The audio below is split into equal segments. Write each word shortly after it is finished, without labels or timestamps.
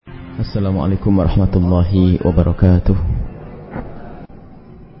Assalamualaikum warahmatullahi wabarakatuh.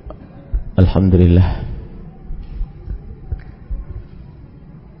 Alhamdulillah,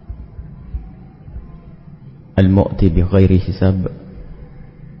 al-mu'ti bi ghairi hisab,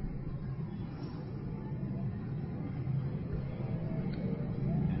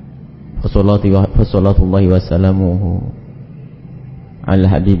 Fassalatullahi wa salamuhu ala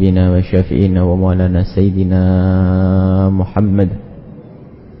habibina wa syafi'ina wa maulana sayyidina Muhammad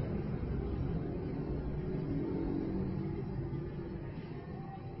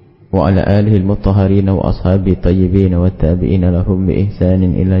wa ala alihi al-mutahharin wa ashabi tayyibin wa tabi'in lahum bi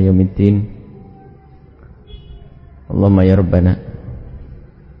ihsanin ila yaumiddin. Allahumma ya rabbana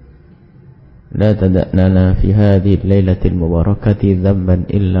la tada'na fi hadhihi al-lailati al-mubarakati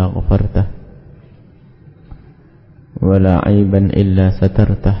dhanban illa ghafartah wa la 'aiban illa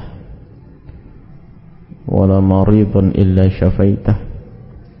satartah wa la maridan illa shafaitah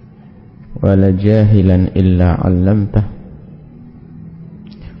wa la jahilan illa 'allamtah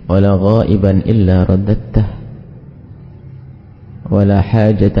ولا غائبا إلا رددته ولا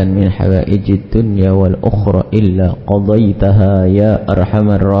حاجة من حوائج الدنيا والأخرى إلا قضيتها يا أرحم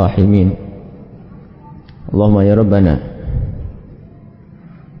الراحمين. اللهم يا ربنا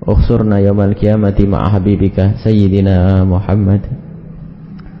اخسرنا يوم القيامة مع حبيبك سيدنا محمد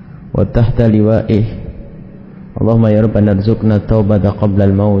وتحت لوائه. اللهم يا ربنا ارزقنا التوبة قبل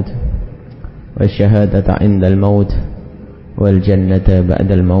الموت والشهادة عند الموت wal jannata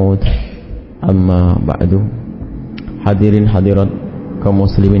ba'dal maut. Amma ba'du. Hadirin hadirat kaum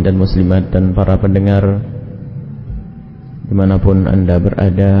muslimin dan muslimat dan para pendengar dimanapun anda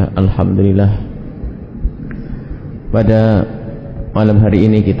berada, alhamdulillah pada malam hari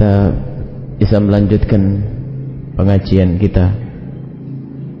ini kita bisa melanjutkan pengajian kita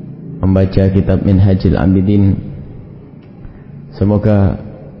membaca kitab Minhajul Abidin. Semoga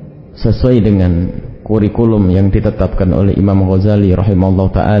sesuai dengan kurikulum yang ditetapkan oleh Imam Ghazali rahimahullah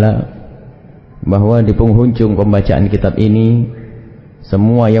ta'ala, bahwa di penghujung pembacaan kitab ini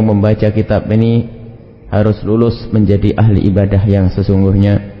semua yang membaca kitab ini harus lulus menjadi ahli ibadah yang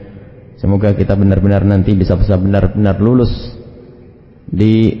sesungguhnya. Semoga kita benar-benar nanti bisa benar-benar lulus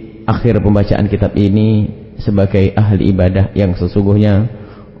di akhir pembacaan kitab ini sebagai ahli ibadah yang sesungguhnya,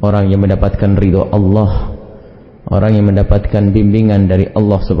 orang yang mendapatkan ridho Allah, orang yang mendapatkan bimbingan dari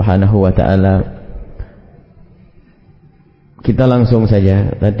Allah subhanahu wa ta'ala. Kita langsung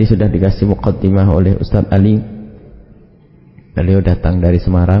saja. Tadi sudah dikasih muqaddimah oleh Ustaz Ali. Beliau datang dari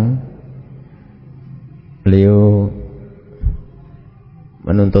Semarang. Beliau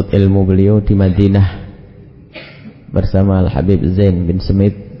menuntut ilmu beliau di Madinah bersama Al-Habib Zain bin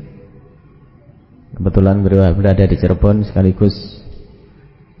Smith. Kebetulan beliau berada di Cirebon, sekaligus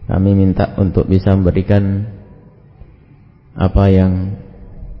kami minta untuk bisa memberikan apa yang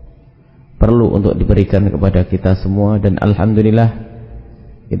perlu untuk diberikan kepada kita semua, dan alhamdulillah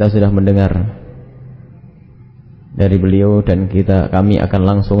kita sudah mendengar dari beliau, dan kami akan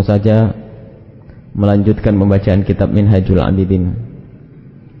langsung saja melanjutkan pembacaan kitab Minhajul Abidin.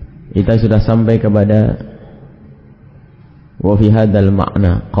 Kita sudah sampai kepada wa fi hadzal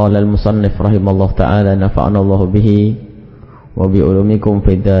ma'na qala al-musannif rahimallahu ta'ala nafa'ana Allah bihi wa bi ulumikum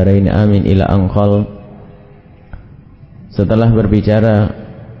fid dharain amin ila anqal. Setelah berbicara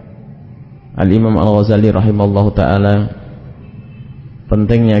Al-Imam Al-Ghazali rahimahullah ta'ala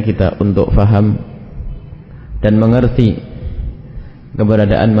pentingnya kita untuk faham dan mengerti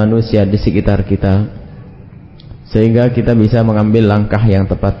keberadaan manusia di sekitar kita, sehingga kita bisa mengambil langkah yang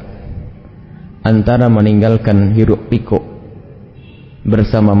tepat antara meninggalkan hiruk pikuk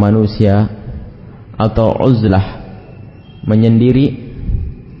bersama manusia atau uzlah menyendiri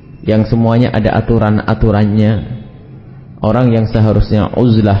yang semuanya ada aturan-aturannya. Orang yang seharusnya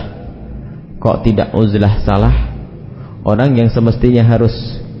uzlah kok tidak uzlah, salah. Orang yang semestinya harus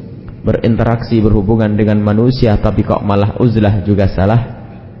berinteraksi, berhubungan dengan manusia, tapi kok malah uzlah, juga salah.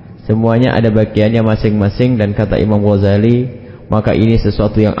 Semuanya ada bagiannya masing-masing, dan kata Imam Ghazali, maka ini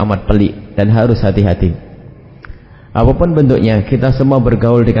sesuatu yang amat pelik dan harus hati-hati. Apapun bentuknya, kita semua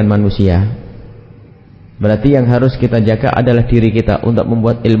bergaul dengan manusia. Berarti yang harus kita jaga adalah diri kita untuk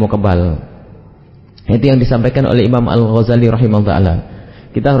membuat ilmu kebal. Itu yang disampaikan oleh Imam Al-Ghazali rahimahullah ta'ala.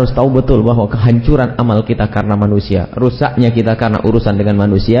 Kita harus tahu betul bahwa kehancuran amal kita karena manusia, rusaknya kita karena urusan dengan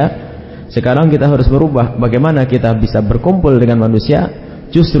manusia. Sekarang kita harus berubah. Bagaimana kita bisa berkumpul dengan manusia,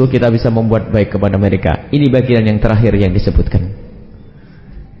 justru kita bisa membuat baik kepada mereka. Ini bagian yang terakhir yang disebutkan.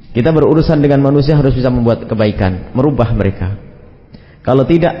 Kita berurusan dengan manusia harus bisa membuat kebaikan, merubah mereka. Kalau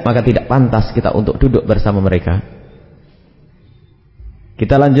tidak, maka tidak pantas kita untuk duduk bersama mereka.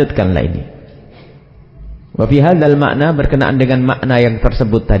 Kita lanjutkanlah ini. Wa fi hadzal makna, berkenaan dengan makna yang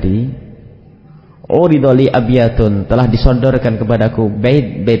tersebut tadi, uridoli abiyatun, telah disodorkan kepadaku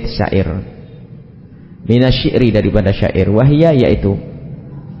bait-bait syair, minasyi'ri, daripada syair, wahia, yaitu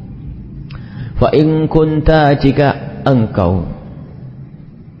fa in kunta, jika engkau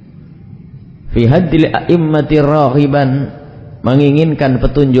fi haddil a'immati raghiban, menginginkan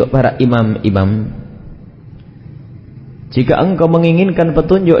petunjuk para imam-imam, jika engkau menginginkan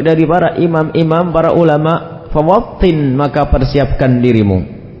petunjuk dari para imam-imam, para ulama, fawattin, maka persiapkan dirimu,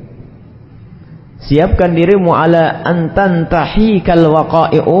 siapkan dirimu ala antantahikal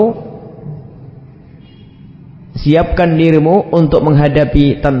waqa'i'u, siapkan dirimu untuk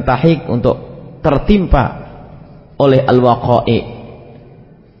menghadapi tantahik, untuk tertimpa oleh al-waqa'i',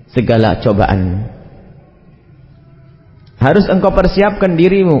 segala cobaan. Harus engkau persiapkan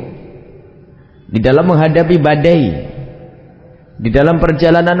dirimu di dalam menghadapi badai. Di dalam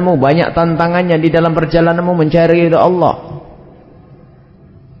perjalananmu banyak tantangannya, di dalam perjalananmu mencari ridha Allah.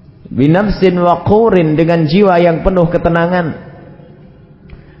 Binafsin waqurin, dengan jiwa yang penuh ketenangan.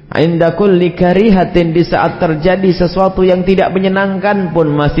 Inda kulli karihatin, di saat terjadi sesuatu yang tidak menyenangkan pun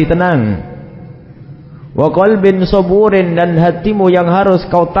masih tenang. Wa qalbin saburin, dan hatimu yang harus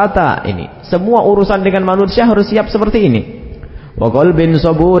kau tata. Ini semua urusan dengan manusia harus siap seperti ini. Wa qalbin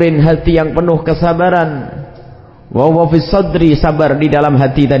saburin, hati yang penuh kesabaran. Wa huwa fis sadri, sabar di dalam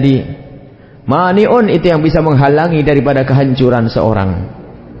hati tadi. Mani'un, itu yang bisa menghalangi daripada kehancuran seorang.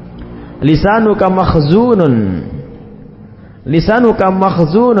 Lisanuka makhzunun, lisanuka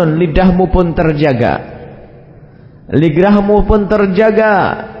makhzunun, lidahmu pun terjaga, lidahmu pun terjaga.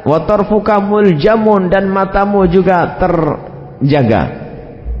 Wa tarfuka muljamun, dan matamu juga terjaga,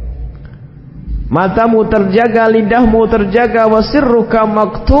 matamu terjaga, lidahmu terjaga. Wa sirruka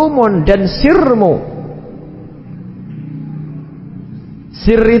maktumun, dan sirmu,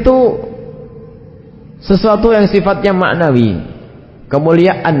 sir itu sesuatu yang sifatnya maknawi,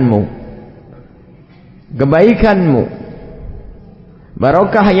 kemuliaanmu, kebaikanmu,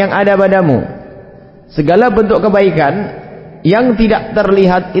 barokah yang ada padamu, segala bentuk kebaikan yang tidak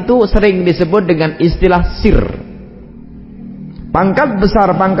terlihat itu sering disebut dengan istilah sir. Pangkat besar,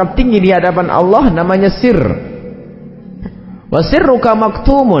 pangkat tinggi di hadapan Allah namanya sir. Wa sirruka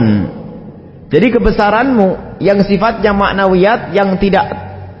maktumun, jadi kebesaranmu yang sifatnya maknawiyat, yang tidak,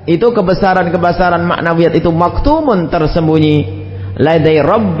 itu kebesaran-kebesaran maknawiyat itu maktumun, tersembunyi. Ladai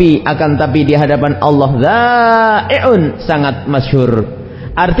Rabbi, akan tapi di hadapan Allah dha'i'un, sangat masyhur.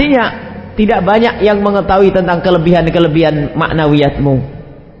 Artinya tidak banyak yang mengetahui tentang kelebihan-kelebihan maknawiyatmu.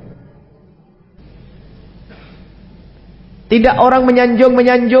 Tidak orang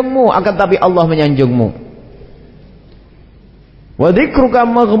menyanjung-menyanjungmu, akan tapi Allah menyanjungmu. Wa dzikruka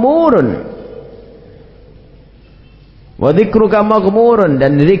maghmurun, wa dzikruka maghmurun,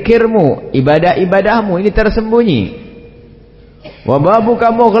 dan zikirmu, ibadah-ibadahmu ini tersembunyi. Wa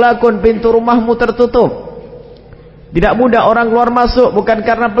babuka mughlaqun, pintu rumahmu tertutup. Tidak mudah orang keluar masuk, bukan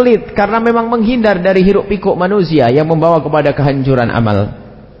karena pelit, karena memang menghindar dari hiruk pikuk manusia yang membawa kepada kehancuran amal.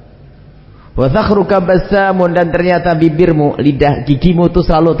 Wa zakhruka bassamun, dan ternyata bibirmu, lidah, gigimu itu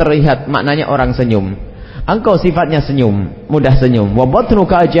selalu terlihat, maknanya orang senyum. Engkau sifatnya senyum, mudah senyum. Wa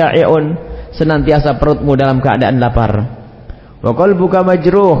batnuka ja'i'un, senantiasa perutmu dalam keadaan lapar. Wa qalbuka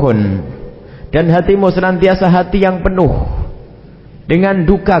majruhun, dan hatimu senantiasa hati yang penuh dengan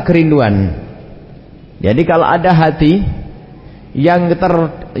duka kerinduan. Jadi kalau ada hati yang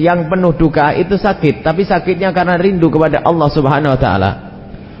penuh duka, itu sakit, tapi sakitnya karena rindu kepada Allah Subhanahu wa taala.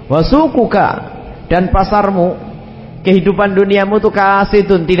 Wasukuka, dan pasarmu, kehidupan duniamu itu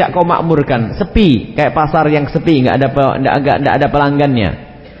kasitun, tidak kau makmurkan, sepi, kayak pasar yang sepi, enggak ada pelanggannya.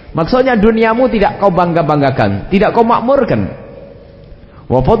 Maksudnya duniamu tidak kau bangga-banggakan, tidak kau makmurkan.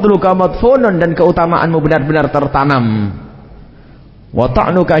 Wa fadluka madfunun, dan keutamaanmu benar-benar tertanam. Wa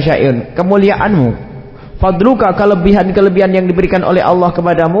ta'nuka syai'un, kemuliaanmu, fadluka, kelebihan-kelebihan yang diberikan oleh Allah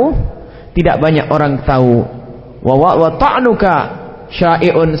kepadamu tidak banyak orang tahu. Wa ta'nuka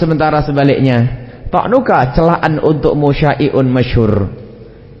syai'un, sementara sebaliknya ta'nuka, celaan untukmu, syai'un, masyhur.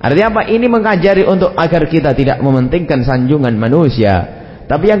 Artinya apa? Ini mengajari untuk agar kita tidak mementingkan sanjungan manusia,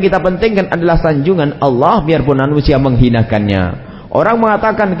 tapi yang kita pentingkan adalah sanjungan Allah, biarpun manusia menghinakannya. Orang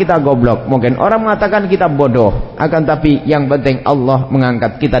mengatakan kita goblok, mungkin orang mengatakan kita bodoh, akan tapi yang penting Allah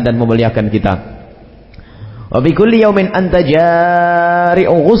mengangkat kita dan memuliakan kita. Wa bi kulli yaumin anta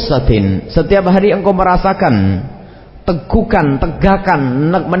jari'u ghussatin, setiap hari engkau merasakan tegukan,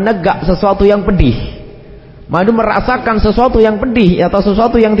 tegakan, menegak sesuatu yang pedih. Madu merasakan sesuatu yang pedih atau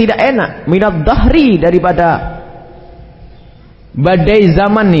sesuatu yang tidak enak, minad dahri, daripada badai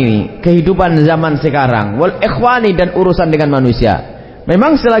zaman ini, kehidupan zaman sekarang, wal ikhwani, dan urusan dengan manusia.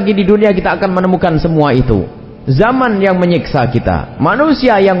 Memang selagi di dunia kita akan menemukan semua itu. Zaman yang menyiksa kita,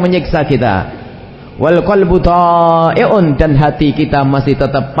 manusia yang menyiksa kita. Wal qalbu ta'i'un, dan hati kita masih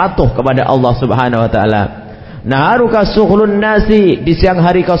tetap patuh kepada Allah Subhanahu wa taala. Naharuka sughlun nasi, di siang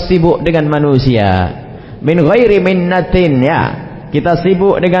hari kau sibuk dengan manusia. Min ghairi minnatin, ya. Kita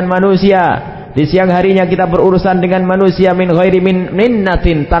sibuk dengan manusia. Di siang harinya kita berurusan dengan manusia min ghairi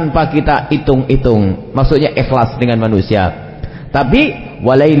minnatin, tanpa kita hitung-hitung. Maksudnya ikhlas dengan manusia. Tapi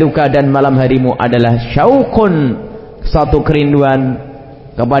walailuka, dan malam harimu adalah syauqun, satu kerinduan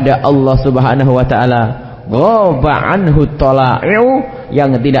kepada Allah Subhanahu wa taala. Ghaba anhu tala'i'u,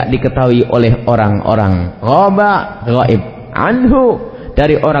 yang tidak diketahui oleh orang-orang. Ghaba, ghaib, anhu,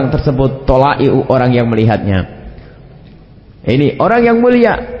 dari orang tersebut, tala'i'u, orang yang melihatnya. Ini orang yang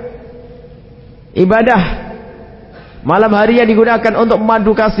mulia. Ibadah malam harinya digunakan untuk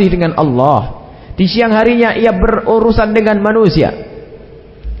memadu kasih dengan Allah. Di siang harinya ia berurusan dengan manusia.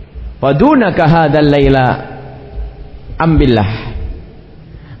 Wadunaka hadzal laila,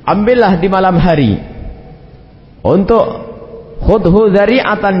 ambillah di malam hari untuk khudhu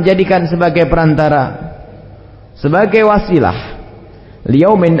dzari'atan, jadikan sebagai perantara, sebagai wasilah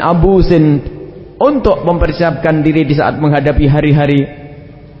liyaumin abusin, untuk mempersiapkan diri di saat menghadapi hari-hari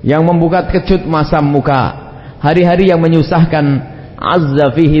yang membuka kecut masam muka, hari-hari yang menyusahkan.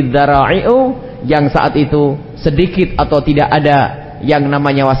 Azza fihi dzara'i'u, yang saat itu sedikit atau tidak ada yang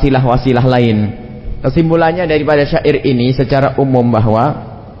namanya wasilah-wasilah lain. Kesimpulannya daripada syair ini secara umum bahwa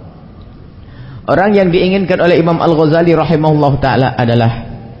orang yang diinginkan oleh Imam Al-Ghazali rahimahullah ta'ala adalah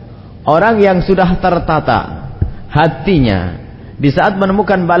orang yang sudah tertata hatinya. Di saat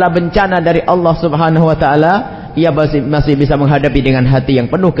menemukan bala bencana dari Allah Subhanahu wa ta'ala, ia masih bisa menghadapi dengan hati yang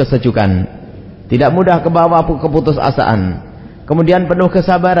penuh kesejukan, tidak mudah kebawa keputusasaan, kemudian penuh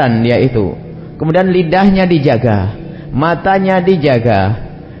kesabaran, yaitu kemudian lidahnya dijaga, matanya dijaga,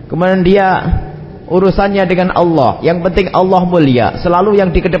 kemudian dia urusannya dengan Allah, yang penting Allah mulia, selalu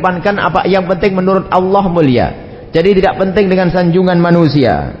yang dikedepankan apa yang penting menurut Allah mulia, jadi tidak penting dengan sanjungan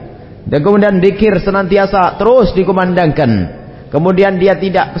manusia. Dan kemudian zikir senantiasa terus dikumandangkan. Kemudian dia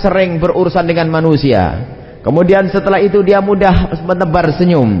tidak sering berurusan dengan manusia. Kemudian setelah itu dia mudah menebar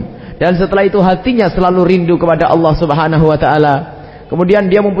senyum. Dan setelah itu hatinya selalu rindu kepada Allah Subhanahu wa ta'ala.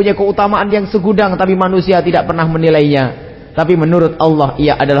 Kemudian dia mempunyai keutamaan yang segudang, tapi manusia tidak pernah menilainya. Tapi menurut Allah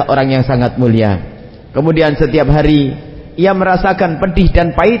ia adalah orang yang sangat mulia. Kemudian setiap hari ia merasakan pedih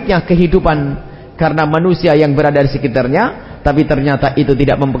dan pahitnya kehidupan karena manusia yang berada di sekitarnya. Tapi ternyata itu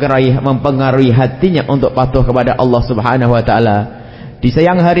tidak mempengaruhi hatinya untuk patuh kepada Allah Subhanahu wa ta'ala. Di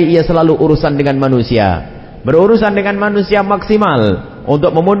siang hari ia selalu urusan dengan manusia, berurusan dengan manusia maksimal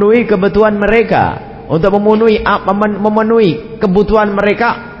untuk memenuhi kebutuhan mereka, untuk memenuhi kebutuhan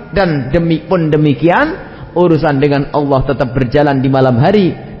mereka. Dan demikian urusan dengan Allah tetap berjalan di malam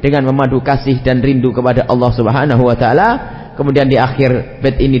hari dengan memadu kasih dan rindu kepada Allah Subhanahu wa ta'ala. Kemudian di akhir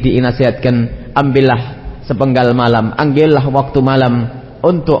bait ini dinasihatkan, ambillah sepenggal malam, ambillah waktu malam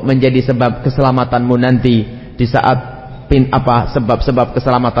untuk menjadi sebab keselamatanmu nanti, di saat sebab-sebab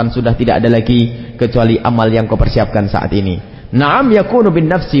keselamatan sudah tidak ada lagi kecuali amal yang kau persiapkan saat ini. Naam yakunu bin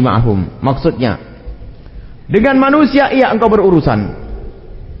nafsi ma'hum, maksudnya dengan manusia ia engkau berurusan.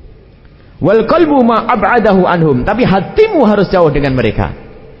 Wal qalbu ma ab'adahu anhum, tapi hatimu harus jauh dengan mereka.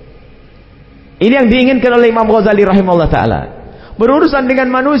 Ini yang diinginkan oleh Imam Ghazali rahimahullah ta'ala. Berurusan dengan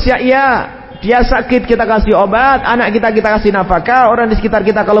manusia, dia sakit kita kasih obat, anak kita kasih nafkah, orang di sekitar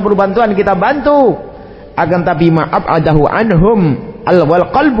kita kalau perlu bantuan kita bantu. Akan tapi ma'ab adahu anhum wal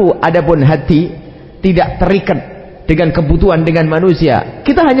qalbu, adapun hati tidak terikat dengan kebutuhan dengan manusia.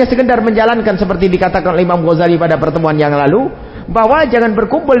 Kita hanya sekedar menjalankan seperti dikatakan oleh Imam Ghazali pada pertemuan yang lalu, bahwa jangan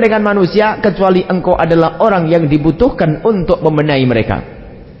berkumpul dengan manusia kecuali engkau adalah orang yang dibutuhkan untuk membenahi mereka.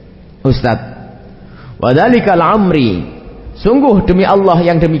 Ustaz, wadzalikal amri, sungguh demi Allah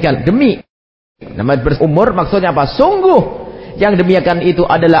yang demikian, demi nama berumur maksudnya apa? Sungguh yang demikian itu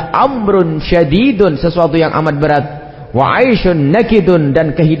adalah amrun syadidun, sesuatu yang amat berat. Wa aisyun nakidun,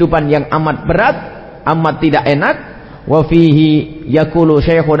 dan kehidupan yang amat berat, amat tidak enak. Wa fihi yaqulu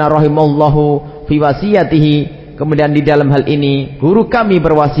syekhuna rahimallahu fi wasiyatihi, kemudian di dalam hal ini guru kami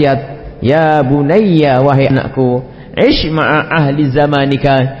berwasiat, ya bunayya, wahai anakku, ish ma'a ahli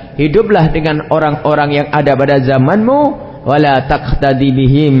zamanika, hiduplah dengan orang-orang yang ada pada zamanmu. Wala taqtadi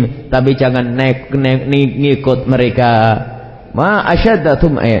bihim, tapi jangan ngikut mereka. Ma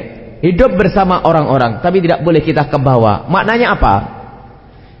asyaddatum, hidup bersama orang-orang tapi tidak boleh kita ke bawah. Maknanya apa?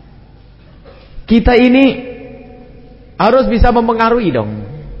 Kita ini harus bisa mempengaruhi dong.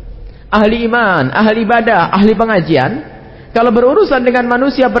 Ahli iman, ahli ibadah, ahli pengajian, kalau berurusan dengan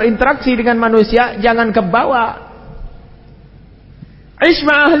manusia, berinteraksi dengan manusia, jangan ke bawah.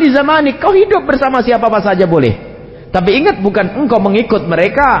 Isma ahli zamanik, kau hidup bersama siapa saja boleh. Tapi ingat, bukan engkau mengikut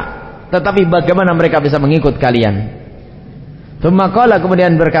mereka, tetapi bagaimana mereka bisa mengikut kalian. Tsumma qala,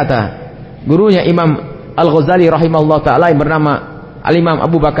 kemudian berkata gurunya Imam Al-Ghazali rahimahullah ta'ala yang bernama Al-Imam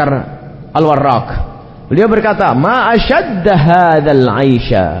Abu Bakar Al-Warraq. Beliau berkata, ma ashadda hadzal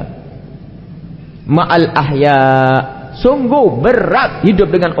 'aisha ma'al ahya. Sungguh berat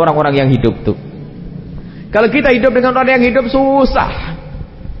hidup dengan orang-orang yang hidup tuh. Kalau kita hidup dengan orang yang hidup susah.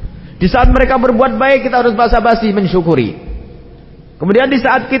 Di saat mereka berbuat baik kita harus basa-basi mensyukuri. Kemudian di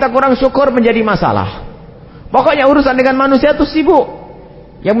saat kita kurang syukur menjadi masalah. Pokoknya urusan dengan manusia itu sibuk.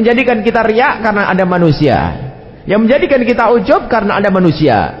 Yang menjadikan kita riak karena ada manusia. Yang menjadikan kita ujub karena ada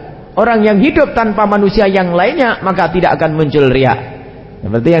manusia. Orang yang hidup tanpa manusia yang lainnya, maka tidak akan muncul riak.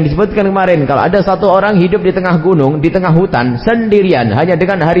 Seperti yang disebutkan kemarin, kalau ada satu orang hidup di tengah gunung, di tengah hutan, sendirian, hanya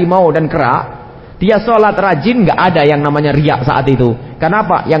dengan harimau dan kera, dia sholat rajin, nggak ada yang namanya riak saat itu.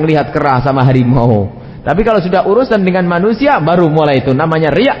 Kenapa? Yang lihat kera sama harimau. Tapi kalau sudah urusan dengan manusia, baru mulai itu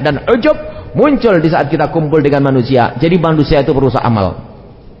namanya riak dan ujub muncul di saat kita kumpul dengan manusia. Jadi manusia itu perusak amal.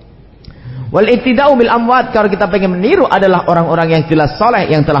 Wal iktida'u bil amwat, kalau kita pengen meniru adalah orang-orang yang jelas soleh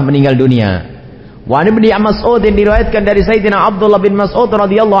yang telah meninggal dunia. Wa Ibnu Mas'ud diriwayatkan dari Sayyidina Abdullah bin Mas'ud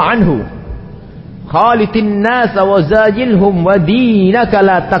radhiyallahu anhu, khalitin nas wa zajilhum wa dinaka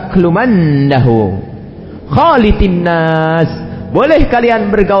la taklumannahu. Khalitin nas, boleh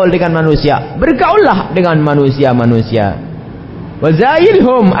kalian bergaul dengan manusia, bergaullah dengan manusia-manusia. Wa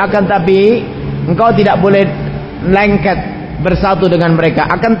zajilhum, akan tapi engkau tidak boleh lengket bersatu dengan mereka,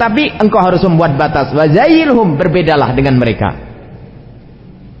 akan tapi engkau harus membuat batas. Wa zajilhum, berbedalah dengan mereka.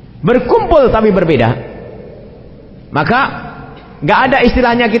 Berkumpul tapi berbeda. Maka gak ada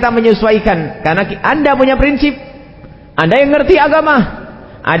istilahnya kita menyesuaikan, karena Anda punya prinsip. Anda yang ngerti agama,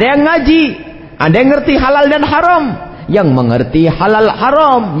 ada yang ngaji, ada yang ngerti halal dan haram. Yang mengerti halal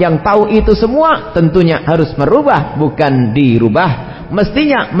haram, yang tahu itu semua, tentunya harus merubah, bukan dirubah.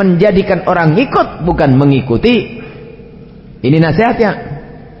 Mestinya menjadikan orang ikut, bukan mengikuti. Ini nasihatnya.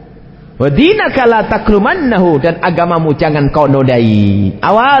 Wa dinaka la taklumannahu, dan agamamu jangan kau nodai.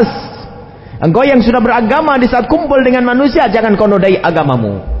 Awas, engkau yang sudah beragama di saat kumpul dengan manusia, jangan kau nodai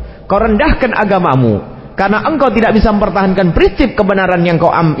agamamu. Kau rendahkan agamamu karena engkau tidak bisa mempertahankan prinsip kebenaran yang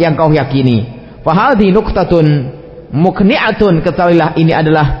kau yakini. Fa hadhi nuqtatun mukni'atun, ketahuilah ini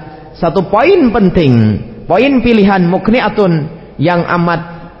adalah satu poin penting, poin pilihan mukni'atun yang amat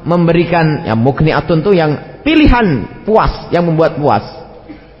memberikan, ya mukni'atun itu yang pilihan puas, yang membuat puas.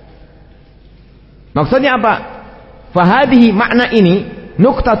 Maksudnya apa? Fahadihi, makna ini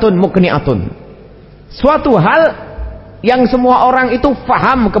nuqtatun mukni'atun, suatu hal yang semua orang itu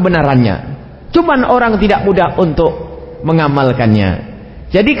faham kebenarannya, cuman orang tidak mudah untuk mengamalkannya.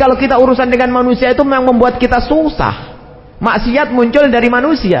 Jadi kalau kita urusan dengan manusia itu memang membuat kita susah. Maksiat muncul dari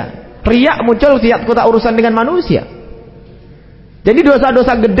manusia, riya muncul saat kita urusan dengan manusia. Jadi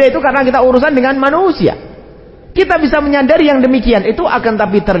dosa-dosa gede itu karena kita urusan dengan manusia. Kita bisa menyadari yang demikian itu, akan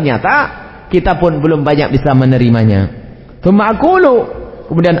tapi ternyata kita pun belum banyak bisa menerimanya. Tsumma aqulu,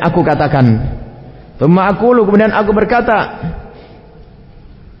 kemudian aku katakan, tsumma aqulu, kemudian aku berkata.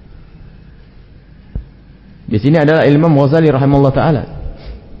 Di sini adalah Imam Ghazali rahimahullah taala.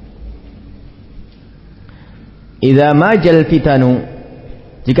 Idza majal fitanu,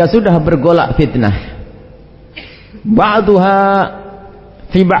 jika sudah bergolak fitnah, ba'duha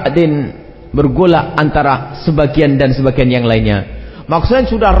fi ba'din, bergolak antara sebagian dan sebagian yang lainnya. Maksudnya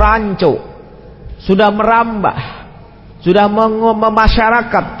sudah rancu, sudah merambah, sudah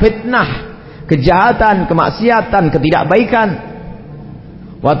memasyarakat fitnah, kejahatan, kemaksiatan, ketidakbaikan.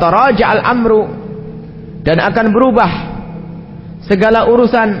 Wa taraja'al amru, dan akan berubah segala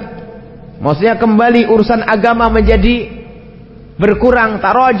urusan. Maksudnya kembali urusan agama menjadi berkurang,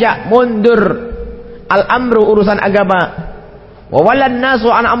 taraja, mundur al-amru, urusan agama. Wa walan nasu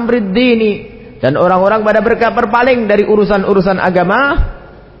an amrid dini, dan orang-orang pada berpaling dari urusan-urusan agama,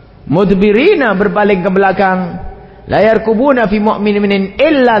 mudbirina, berpaling ke belakang, la yarkubuna fi mu'minin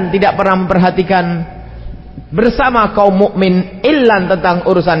illan, tidak pernah memperhatikan bersama kaum mukmin illan, tentang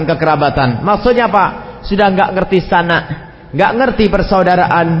urusan kekerabatan. Maksudnya apa? Sudah enggak ngerti sana, enggak ngerti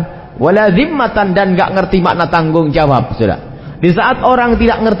persaudaraan, wala zimmatan, dan enggak ngerti makna tanggung jawab. Sudah. Di saat orang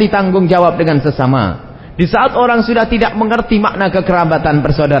tidak ngerti tanggung jawab dengan sesama, di saat orang sudah tidak mengerti makna kekerabatan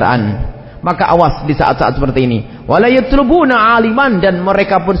persaudaraan, maka awas di saat-saat seperti ini. Wala yatlubuna aliman, dan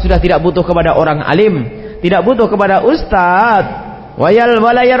mereka pun sudah tidak butuh kepada orang alim, tidak butuh kepada ustaz.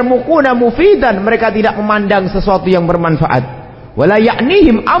 Wala yarmuquna mufidan, mereka tidak memandang sesuatu yang bermanfaat. Wala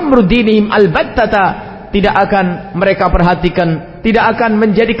ya'nihim amru dinihim albattata, tidak akan mereka perhatikan, tidak akan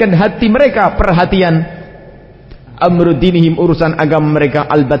menjadikan hati mereka perhatian amru dinihim, urusan agama mereka,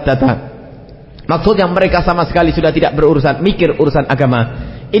 albattata. Maksudnya mereka sama sekali sudah tidak berurusan mikir urusan agama.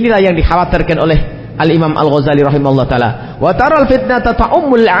 Inilah yang dikhawatirkan oleh Al-Imam Al-Ghazali rahimahullah taala. Wa taral fitnata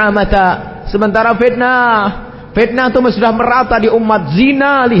ta'ummul 'amata. Sementara fitnah itu sudah merata di umat.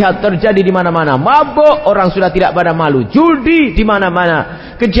 Zina lihat terjadi di mana-mana. Mabuk, orang sudah tidak pada malu. Judi di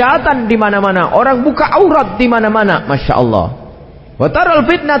mana-mana. Kejahatan di mana-mana. Orang buka aurat di mana-mana. Masya Allah. Wa taral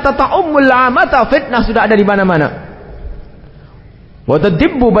fitnata ta'ummul 'amata. Fitnah sudah ada di mana-mana. Wa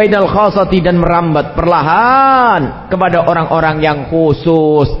tadibbu bainal khasati, dan merambat perlahan kepada orang-orang yang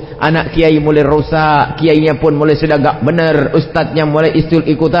khusus. Anak kiai mulai rusak, kiainya pun mulai sudah gak benar, ustadznya mulai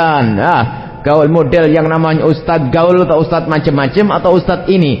ikut-ikutan. Gaul model yang namanya ustadz gaul atau ustadz macam-macam atau ustadz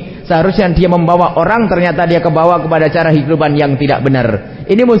ini. Seharusnya dia membawa orang, ternyata dia kebawa kepada cara hidupan yang tidak benar.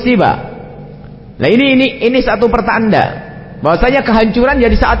 Ini musibah. Nah ini satu pertanda bahwasanya kehancuran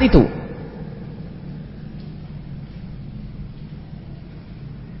jadi saat itu.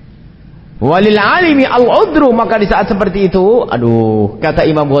 Walil alimi al-udru, maka di saat seperti itu, aduh, kata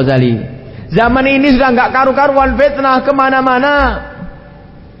Imam Ghazali, zaman ini sudah enggak karu-karuan fitnah kemana-mana.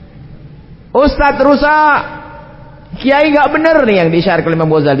 Ustadz rusak, kiai enggak benar nih yang disyariat oleh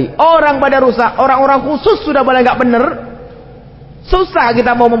Imam Ghazali. Orang pada rusak, orang-orang khusus sudah pada enggak benar. Susah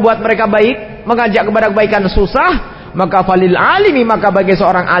kita mau membuat mereka baik, mengajak kepada kebaikan susah. Maka falil alimi, maka bagi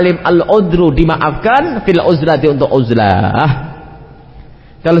seorang alim al-udru, dimaafkan fil uzlati, untuk uzlah.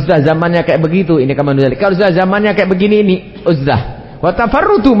 Kalau sudah zamannya kayak begitu, ini kaman. Kalau sudah zamannya kayak begini, ini uzlah. Wa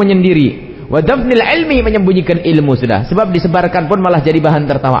tafarrutu, menyendiri. Wa dafnil ilmi, menyembunyikan ilmu sudah. Sebab disebarkan pun malah jadi bahan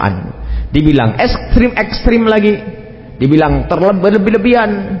tertawaan. Dibilang ekstrim lagi. Dibilang terlebih-lebihan.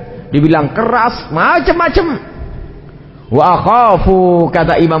 Dibilang keras, macam-macam. Wa akhafu,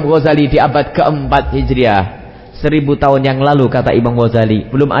 kata Imam Ghazali di abad keempat Hijriah. 1000 tahun yang lalu, kata Imam Ghazali.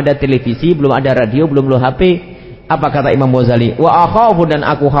 Belum ada televisi, belum ada radio, belum HP. Apa kata Imam Ghazali? Wa akhafu, dan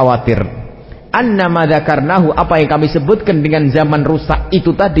aku khawatir, annama dzakarnahu, apa yang kami sebutkan dengan zaman rusak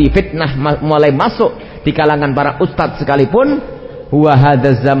itu tadi, fitnah mulai masuk di kalangan para ustadz sekalipun, huwa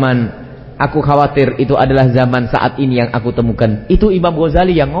hadzal zaman, aku khawatir itu adalah zaman saat ini yang aku temukan. Itu Imam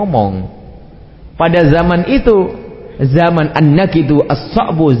Ghazali yang ngomong. Pada zaman itu, zaman an-nakidu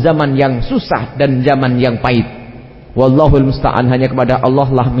as-sa'bu, zaman yang susah dan zaman yang pahit. Wallahul musta'an, hanya kepada Allah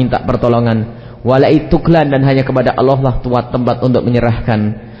lah minta pertolongan. Walai tuklan, dan hanya kepada Allah lah tempat untuk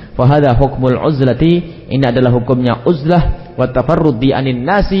menyerahkan. Fahada hukmul uzlati, ini adalah hukumnya uzlah. Wa tafarrudi anin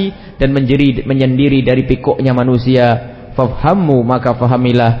nasi, dan menyendiri dari pikuknya manusia. Fafhammu, maka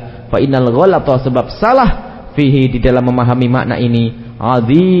fahamilah. Fa innal ghalata, sebab salah, fihi, di dalam memahami makna ini,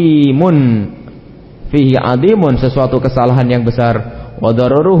 azimun, fihi azimun, sesuatu kesalahan yang besar. Wa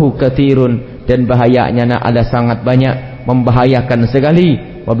dararuhu katsirun, dan bahayanya ada sangat banyak, membahayakan sekali.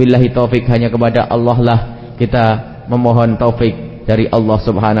 Wabillahi taufik, hanya kepada Allah lah kita memohon taufik dari Allah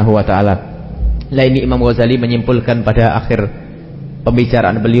subhanahu wa ta'ala. Nah, ini Imam Ghazali menyimpulkan pada akhir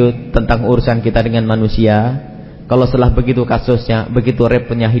pembicaraan beliau tentang urusan kita dengan manusia. Kalau setelah begitu kasusnya, begitu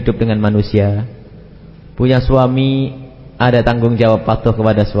repotnya hidup dengan manusia, punya suami, ada tanggung jawab patuh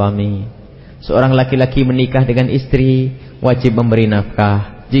kepada suami. Seorang laki-laki menikah dengan istri, wajib memberi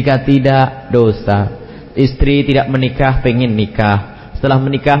nafkah. Jika tidak, dosa. Istri tidak menikah, pengen nikah. Setelah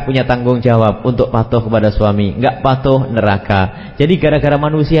menikah punya tanggung jawab untuk patuh kepada suami. Enggak patuh, neraka. Jadi gara-gara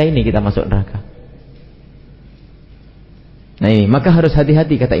manusia ini kita masuk neraka. Nah ini, maka harus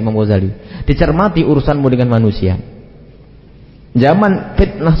hati-hati, kata Imam Ghazali. Dicermati urusanmu dengan manusia. Zaman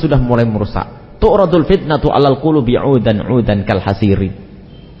fitnah sudah mulai merusak. Tu'radul fitnatu 'alal qulubi 'udan kal hasiri.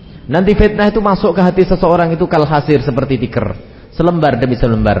 Nanti fitnah itu masuk ke hati seseorang itu kal hasir, seperti tikar, selembar demi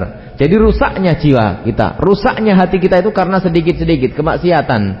selembar. Jadi rusaknya jiwa kita, rusaknya hati kita itu karena sedikit-sedikit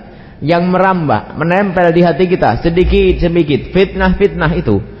kemaksiatan yang merambah, menempel di hati kita sedikit-sedikit, fitnah-fitnah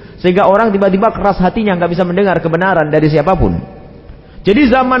itu, sehingga orang tiba-tiba keras hatinya, nggak bisa mendengar kebenaran dari siapapun.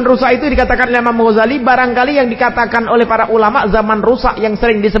 Jadi zaman rusak itu dikatakan oleh Imam Ghazali, barangkali yang dikatakan oleh para ulama zaman rusak yang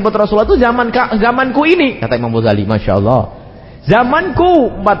sering disebut Rasulullah itu zamanku ini, kata Imam Ghazali. Masya Allah,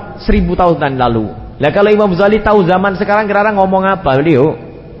 zamanku 1000 tahun lalu. Lah kalau Imam Ghazali tahu zaman sekarang, kira-kira ngomong apa beliau?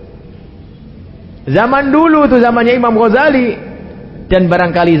 Zaman dulu itu zamannya Imam Ghazali, dan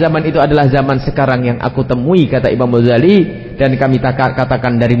barangkali zaman itu adalah zaman sekarang yang aku temui, kata Imam Ghazali. Dan kami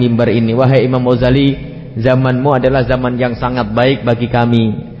katakan dari mimbar ini, wahai Imam Ghazali, zamanmu adalah zaman yang sangat baik bagi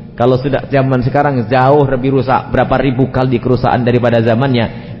kami. Kalau sudah zaman sekarang jauh lebih rusak, berapa ribu kali kerusakan daripada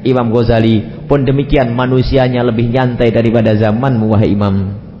zamannya Imam Ghazali. Pun demikian, manusianya lebih nyantai daripada zamanmu, wahai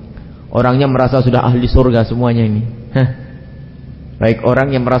Imam. Orangnya merasa sudah ahli surga semuanya ini. Baik orang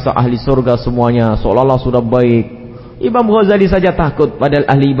yang merasa ahli surga semuanya, seolah-olah sudah baik. Imam Ghazali saja takut, padahal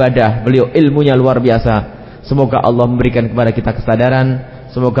ahli ibadah. Beliau ilmunya luar biasa. Semoga Allah memberikan kepada kita kesadaran,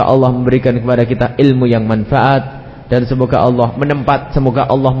 semoga Allah memberikan kepada kita ilmu yang manfaat, dan semoga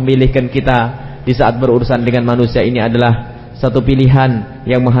Allah memilihkan kita di saat berurusan dengan manusia ini adalah satu pilihan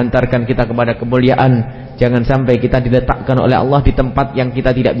yang menghantarkan kita kepada kemuliaan. Jangan sampai kita diletakkan oleh Allah di tempat yang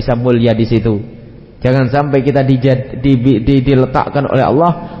kita tidak bisa mulia di situ. Jangan sampai kita diletakkan oleh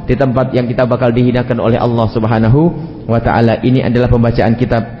Allah di tempat yang kita bakal dihinakan oleh Allah Subhanahu wa taala. Ini adalah pembacaan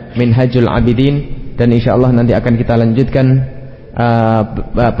kitab Minhajul Abidin, dan insyaallah nanti akan kita lanjutkan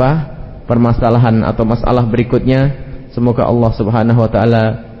permasalahan atau masalah berikutnya. Semoga Allah Subhanahu wa taala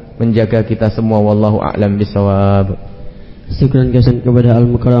menjaga kita semua. Wallahu a'lam bishawab. Syukran kepada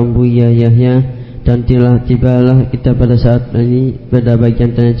Al-Mukarram Buya Yahya. Dan tibalah kita pada saat ini pada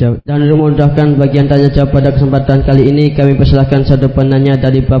bagian tanya jawab, dan memudahkan bagian tanya jawab pada kesempatan kali ini. Kami persilahkan satu penanya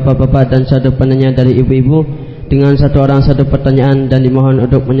dari bapak-bapak dan satu penanya dari ibu-ibu dengan satu orang satu pertanyaan, dan dimohon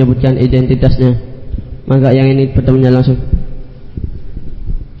untuk menyebutkan identitasnya. Maka yang ini pertanyaannya langsung.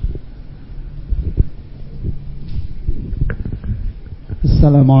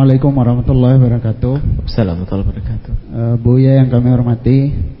 Assalamualaikum warahmatullahi wabarakatuh. Assalamualaikum warahmatullahi wabarakatuh. Buya yang kami hormati,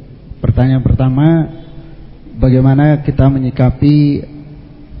 pertanyaan pertama, bagaimana kita menyikapi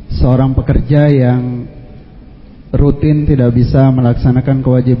seorang pekerja yang rutin tidak bisa melaksanakan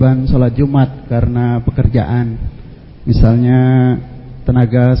kewajiban sholat Jumat karena pekerjaan, misalnya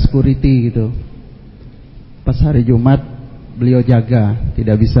tenaga security gitu. Pas hari Jumat beliau jaga,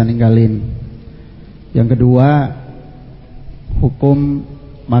 tidak bisa ninggalin. Yang kedua, hukum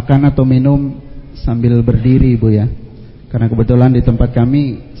makan atau minum sambil berdiri, Bu ya. Karena kebetulan di tempat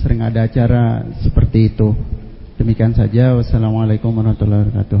kami sering ada acara seperti itu. Demikian saja. Wassalamualaikum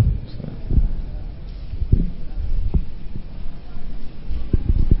warahmatullahi wabarakatuh.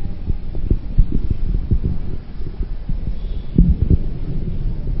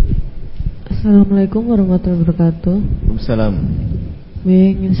 Assalamualaikum warahmatullahi wabarakatuh. Waalaikumsalam.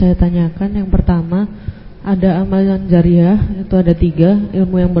 Ingin saya tanyakan, yang pertama, ada amalan jariah, itu ada 3,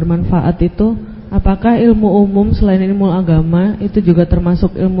 ilmu yang bermanfaat itu, apakah ilmu umum selain ilmu agama itu juga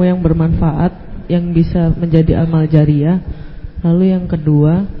termasuk ilmu yang bermanfaat yang bisa menjadi amal jariah? Lalu yang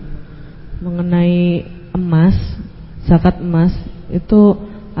kedua, mengenai emas, zakat emas itu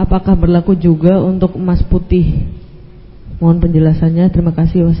apakah berlaku juga untuk emas putih? Mohon penjelasannya. Terima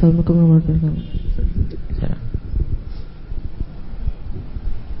kasih. Wassalamualaikum warahmatullahi wabarakatuh.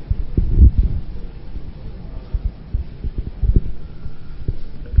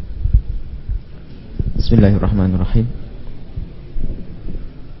 Bismillahirrahmanirrahim.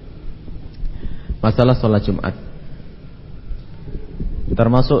 Masalah sholat Jumat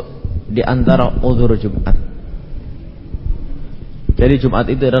termasuk di antara uzur Jumat. Jadi Jumat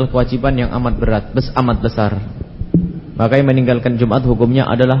itu adalah kewajiban yang amat berat, amat besar. Makanya meninggalkan Jumat hukumnya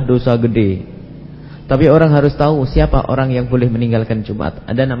adalah dosa gede. Tapi orang harus tahu siapa orang yang boleh meninggalkan Jumat.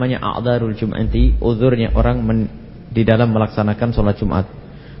 Ada namanya a'dzarul Jum'ati, uzurnya orang di dalam melaksanakan sholat Jumat.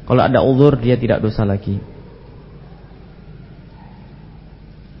 Kalau ada uzur dia tidak dosa lagi.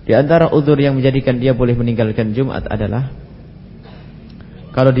 Di antara uzur yang menjadikan dia boleh meninggalkan Jumat adalah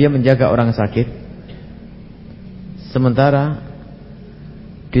kalau dia menjaga orang sakit, sementara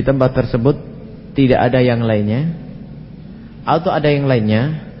di tempat tersebut tidak ada yang lainnya, atau ada yang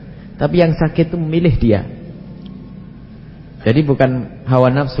lainnya tapi yang sakit itu memilih dia. Jadi bukan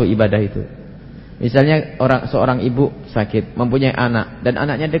hawa nafsu ibadah itu. Misalnya seorang ibu sakit, mempunyai anak, dan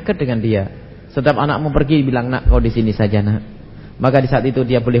anaknya dekat dengan dia. Setiap anak mau pergi bilang, "Nak, kau di sini saja, Nak." Maka di saat itu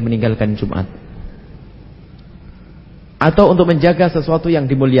dia boleh meninggalkan Jumat. Atau untuk menjaga sesuatu yang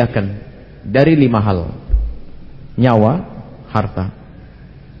dimuliakan dari 5 hal: nyawa, harta,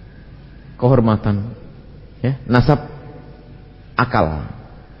 kehormatan, ya, nasab, akal.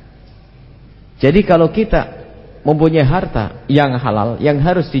 Jadi kalau kita mempunyai harta yang halal, yang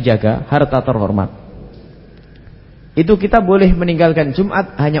harus dijaga, harta terhormat, itu kita boleh meninggalkan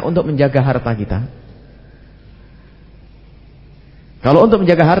Jumat hanya untuk menjaga harta kita. Kalau untuk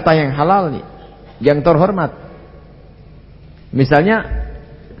menjaga harta yang halal, yang terhormat, misalnya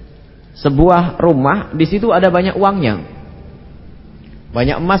sebuah rumah, di situ ada banyak uangnya,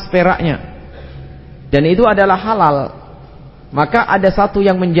 banyak emas peraknya, dan itu adalah halal, maka ada satu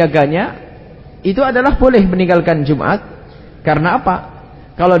yang menjaganya, itu adalah boleh meninggalkan Jumat. Karena apa?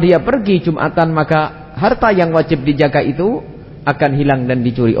 Kalau dia pergi Jumatan, maka harta yang wajib dijaga itu akan hilang dan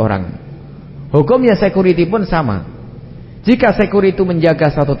dicuri orang. Hukumnya security pun sama. Jika security itu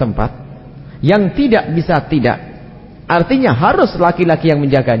menjaga satu tempat yang tidak bisa tidak, artinya harus laki-laki yang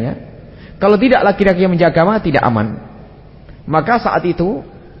menjaganya. Kalau tidak laki-laki yang menjaga, maka tidak aman. Maka saat itu,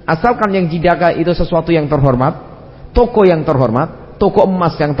 asalkan yang dijaga itu sesuatu yang terhormat, toko yang terhormat, toko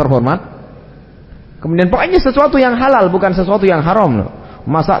emas yang terhormat, Kemudian pokoknya sesuatu yang halal, bukan sesuatu yang haram loh.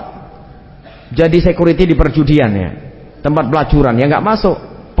 Masa jadi security di perjudian ya, tempat pelacuran ya nggak masuk.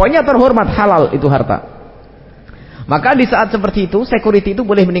 Pokoknya terhormat, halal itu harta. Maka di saat seperti itu, security itu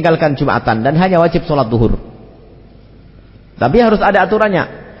boleh meninggalkan Jumatan dan hanya wajib sholat duhur. Tapi harus ada aturannya.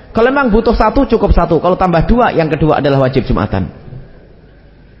 Kalau memang butuh satu, cukup satu. Kalau tambah dua, yang kedua adalah wajib Jumatan.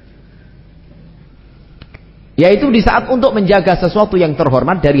 Yaitu di saat untuk menjaga sesuatu yang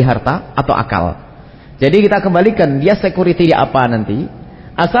terhormat dari harta atau akal. Jadi kita kembalikan, dia security dia apa nanti.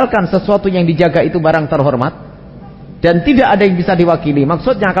 Asalkan sesuatu yang dijaga itu barang terhormat dan tidak ada yang bisa diwakili.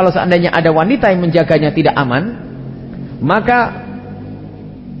 Maksudnya kalau seandainya ada wanita yang menjaganya tidak aman, maka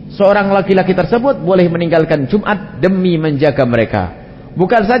seorang laki-laki tersebut boleh meninggalkan Jumat demi menjaga mereka.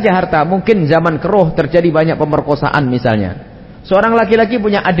 Bukan saja harta, mungkin zaman keruh terjadi banyak pemerkosaan misalnya. Seorang laki-laki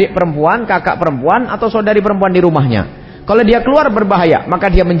punya adik perempuan, kakak perempuan, atau saudari perempuan di rumahnya. Kalau dia keluar berbahaya, maka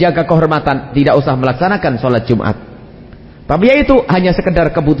dia menjaga kehormatan, tidak usah melaksanakan sholat Jumat. Tapi ya itu hanya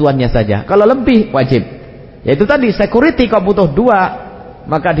sekedar kebutuhannya saja. Kalau lebih wajib. Yaitu tadi security kalau butuh dua,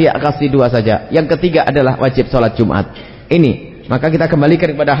 maka dia kasih dua saja. Yang ketiga adalah wajib sholat Jumat. Ini. Maka kita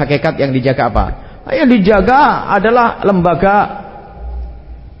kembalikan kepada hakikat yang dijaga apa? Yang dijaga adalah lembaga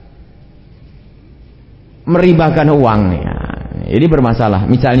meribakan uang. Ya. Ini bermasalah.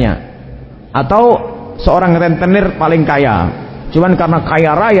 Misalnya. Atau seorang rentenir paling kaya. Cuman karena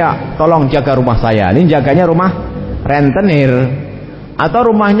kaya raya, tolong jaga rumah saya. Ini jaganya rumah rentenir.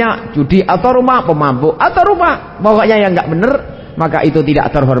 Atau rumahnya judi. Atau rumah pemabuk. Atau rumah pokoknya yang nggak benar. Maka itu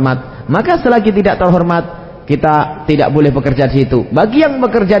tidak terhormat. Maka selagi tidak terhormat, kita tidak boleh bekerja di situ. Bagi yang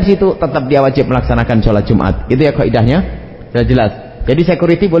bekerja di situ, tetap dia wajib melaksanakan sholat Jumat. Itu ya kaidahnya. Sudah jelas. Jadi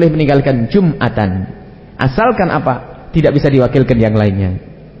security boleh meninggalkan Jumatan. Asalkan apa? Tidak bisa diwakilkan yang lainnya.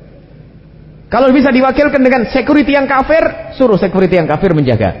 Kalau bisa diwakilkan dengan security yang kafir, suruh security yang kafir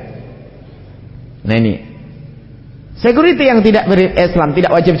menjaga. Nah ini. Security yang tidak berislam,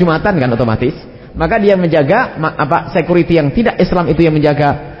 tidak wajib Jumatan kan otomatis. Maka dia menjaga, security yang tidak Islam itu yang menjaga.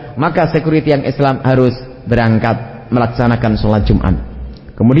 Maka security yang Islam harus berangkat melaksanakan sholat Jumat.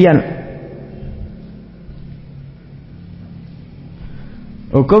 Kemudian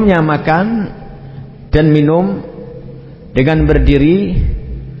hukumnya makan dan minum dengan berdiri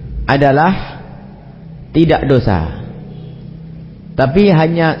adalah tidak dosa. Tapi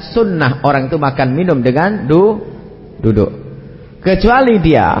hanya sunnah orang itu makan minum dengan duduk. Kecuali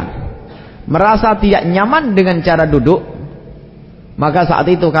dia merasa tidak nyaman dengan cara duduk, maka saat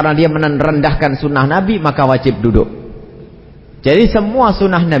itu karena dia merendahkan sunnah Nabi, maka wajib duduk. Jadi semua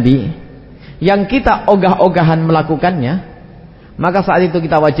sunnah Nabi yang kita ogah-ogahan melakukannya, maka saat itu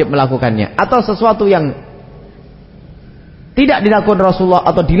kita wajib melakukannya. Atau sesuatu yang tidak dilakukan Rasulullah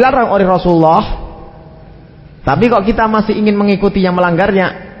atau dilarang oleh Rasulullah, tapi kok kita masih ingin mengikuti yang melanggarnya,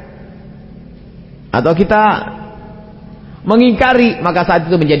 atau kita mengingkari, maka saat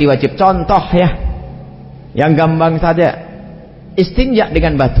itu menjadi wajib. Contoh ya, yang gampang saja, istinja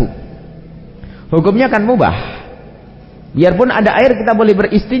dengan batu. Hukumnya kan mubah. Biarpun ada air, kita boleh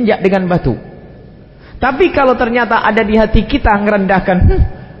beristinja dengan batu. Tapi kalau ternyata ada di hati kita ngerendahkan,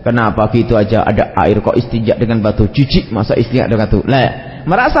 kenapa gitu aja ada air kok istinja dengan batu, jijik masa istinja dengan batu. Lah,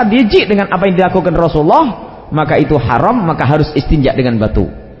 merasa jijik dengan apa yang dilakukan Rasulullah, maka itu haram, maka harus istinja dengan batu.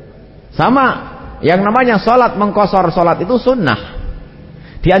 Sama, yang namanya sholat, mengkosor sholat itu sunnah.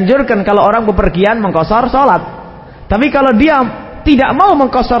 Dianjurkan kalau orang bepergian mengkosor sholat. Tapi kalau dia tidak mau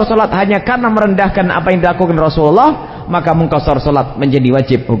mengkosor sholat hanya karena merendahkan apa yang dilakukan Rasulullah, maka mengkosor sholat menjadi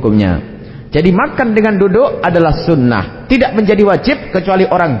wajib hukumnya. Jadi makan dengan duduk adalah sunnah. Tidak menjadi wajib kecuali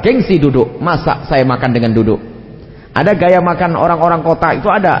orang gengsi duduk. Masa saya makan dengan duduk? Ada gaya makan orang-orang kota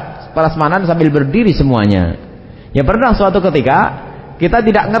itu ada. Prasmanan sambil berdiri semuanya. Ya pernah suatu ketika kita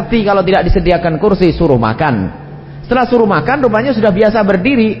tidak ngerti kalau tidak disediakan kursi suruh makan. Setelah suruh makan rupanya sudah biasa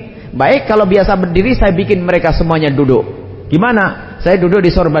berdiri. Baik kalau biasa berdiri saya bikin mereka semuanya duduk. Gimana? Saya duduk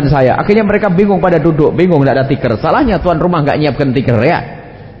di sorban saya. Akhirnya mereka bingung pada duduk. Bingung tidak ada tikar. Salahnya tuan rumah nggak nyiapkan tikar ya.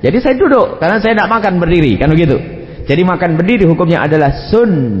 Jadi saya duduk karena saya tidak makan berdiri, kan begitu. Jadi makan berdiri hukumnya adalah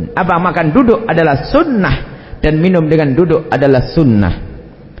makan duduk adalah sunnah dan minum dengan duduk adalah sunnah.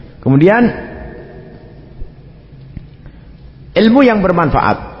 Kemudian ilmu yang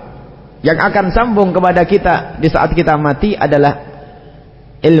bermanfaat yang akan sambung kepada kita di saat kita mati adalah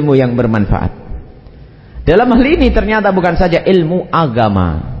ilmu yang bermanfaat. Dalam hal ini ternyata bukan saja ilmu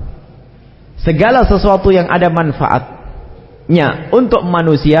agama. Segala sesuatu yang ada manfaat untuk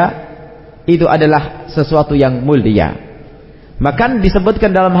manusia itu adalah sesuatu yang mulia. Bahkan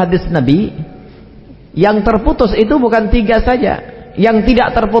disebutkan dalam hadis Nabi, yang terputus itu bukan 3 saja, yang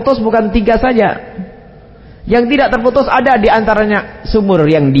tidak terputus bukan 3 saja. Yang tidak terputus ada di antaranya sumur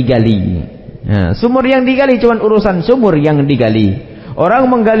yang digali. Nah, sumur yang digali cuma urusan sumur yang digali. Orang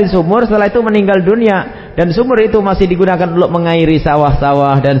menggali sumur setelah itu meninggal dunia dan sumur itu masih digunakan untuk mengairi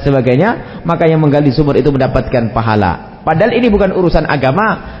sawah-sawah dan sebagainya, maka yang menggali sumur itu mendapatkan pahala. Padahal ini bukan urusan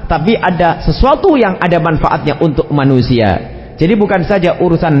agama, tapi ada sesuatu yang ada manfaatnya untuk manusia. Jadi bukan saja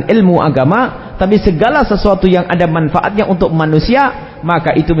urusan ilmu agama, tapi segala sesuatu yang ada manfaatnya untuk manusia,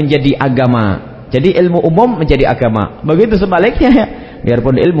 maka itu menjadi agama. Jadi ilmu umum menjadi agama. Begitu sebaliknya ya.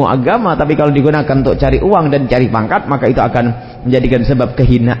 Biarpun ilmu agama, tapi kalau digunakan untuk cari uang dan cari pangkat, maka itu akan menjadikan sebab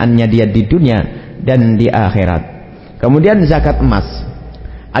kehinaannya dia di dunia dan di akhirat. Kemudian zakat emas.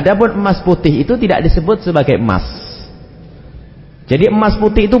 Adapun emas putih itu tidak disebut sebagai emas. Jadi emas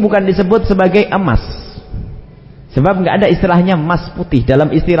putih itu bukan disebut sebagai emas. Sebab nggak ada istilahnya emas putih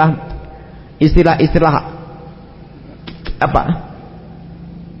dalam istilah apa?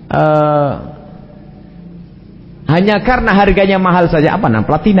 Hanya karena harganya mahal saja, apa namanya,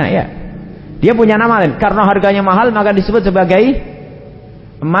 platina ya, dia punya nama lain. Karena harganya mahal maka disebut sebagai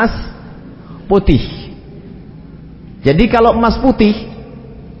emas putih. Jadi kalau emas putih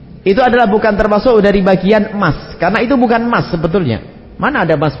itu adalah bukan termasuk dari bagian emas, karena itu bukan emas sebetulnya. Mana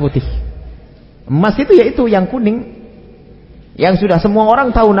ada emas putih? Emas itu yaitu yang kuning, yang sudah semua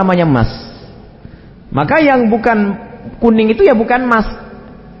orang tahu namanya emas. Maka yang bukan kuning itu ya bukan emas,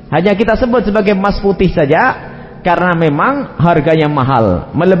 hanya kita sebut sebagai emas putih saja. Karena memang harganya mahal,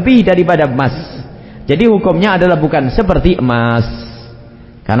 melebihi daripada emas. Jadi hukumnya adalah bukan seperti emas.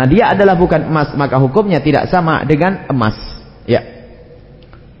 Karena dia adalah bukan emas, maka hukumnya tidak sama dengan emas. Ya.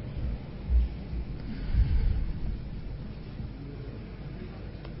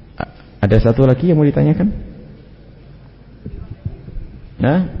 Ada satu lagi yang mau ditanyakan?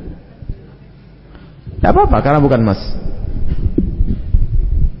 Nah, tidak apa-apa karena bukan emas.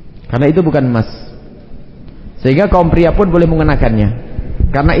 Karena itu bukan emas. Sehingga kaum pria pun boleh mengenakannya,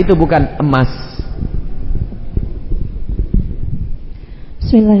 karena itu bukan emas.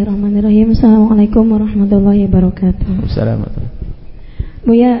 Bismillahirrahmanirrahim. Assalamualaikum warahmatullahi wabarakatuh. Assalamualaikum.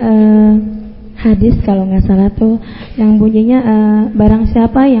 Buya, hadis kalau nggak salah tuh yang bunyinya barang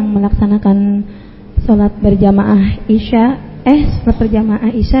siapa yang melaksanakan sholat berjamaah isya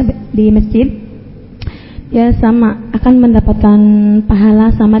di masjid, ya sama akan mendapatkan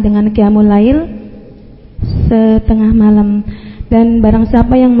pahala sama dengan qiyamul lail setengah malam. Dan barang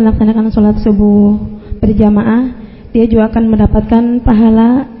siapa yang melaksanakan sholat subuh berjamaah, dia juga akan mendapatkan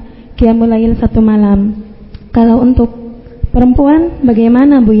pahala qiyamul lail satu malam. Kalau untuk perempuan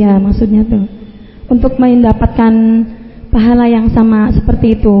bagaimana Bu ya, maksudnya tuh untuk mendapatkan pahala yang sama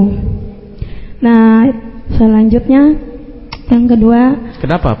seperti itu. Nah selanjutnya yang kedua,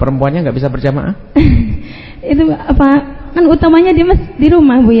 kenapa perempuannya nggak bisa berjamaah? Itu apa, kan utamanya di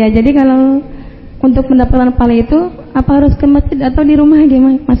rumah Bu ya. Jadi kalau untuk mendapatkan pahala itu apa harus ke masjid atau di rumah,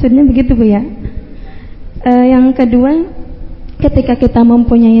 gimana? Maksudnya begitu Bu ya. Yang kedua, ketika kita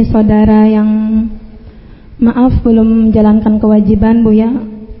mempunyai saudara yang maaf belum menjalankan kewajiban Bu ya,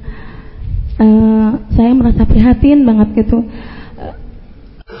 saya merasa prihatin banget gitu.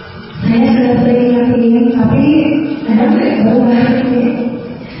 Saya sudah sering tapi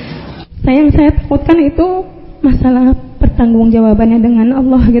yang saya takutkan itu masalah pertanggungjawabannya dengan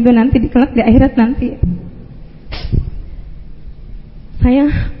Allah gitu nanti di kelak di akhirat nanti. Saya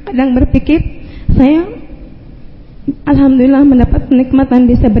kadang berpikir, saya alhamdulillah mendapat kenikmatan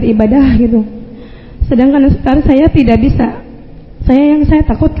bisa beribadah gitu, sedangkan sekarang saya tidak bisa. Yang saya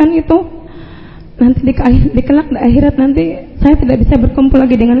takutkan itu nanti di kelak di akhirat nanti saya tidak bisa berkumpul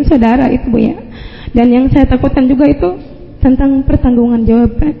lagi dengan saudara itu Bu ya. Dan yang saya takutkan juga itu tentang pertanggungan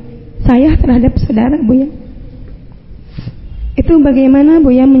jawaban saya terhadap saudara Bu ya. Itu bagaimana Bu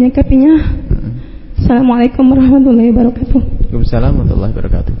ya menyikapinya? Assalamualaikum warahmatullahi wabarakatuh. Waalaikumsalam warahmatullahi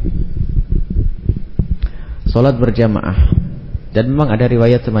wabarakatuh. Salat berjamaah, dan memang ada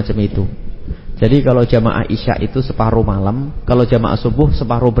riwayat semacam itu. Jadi kalau jamaah isya itu separuh malam, kalau jamaah subuh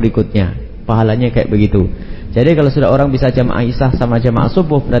separuh berikutnya. Pahalanya kayak begitu. Jadi kalau sudah orang bisa jamaah isya sama jamaah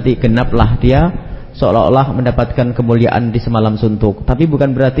subuh, berarti genaplah dia seolah-olah mendapatkan kemuliaan di semalam suntuk. Tapi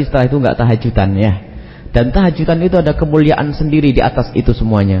bukan berarti setelah itu nggak tahajudan ya. Dan tahajudan itu ada kemuliaan sendiri di atas itu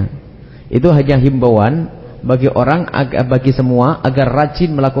semuanya. Itu hanya himbauan bagi orang, bagi semua agar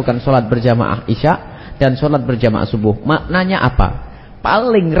rajin melakukan sholat berjamaah isya dan sholat berjamaah subuh. Maknanya apa?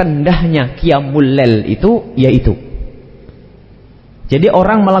 Paling rendahnya qiyamul lail itu yaitu. Jadi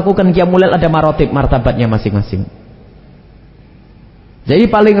orang melakukan qiyamul lail ada marotib, martabatnya masing-masing. Jadi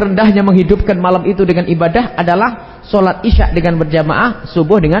paling rendahnya menghidupkan malam itu dengan ibadah adalah sholat isya dengan berjamaah,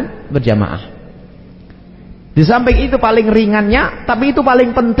 subuh dengan berjamaah. Di samping itu paling ringannya, tapi itu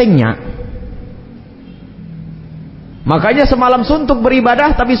paling pentingnya. Makanya semalam suntuk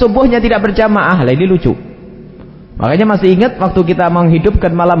beribadah tapi subuhnya tidak berjamaah. Lah ini lucu. Makanya masih ingat waktu kita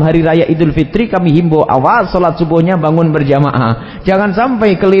menghidupkan malam hari raya Idul Fitri, kami himbau awal sholat subuhnya bangun berjamaah. Jangan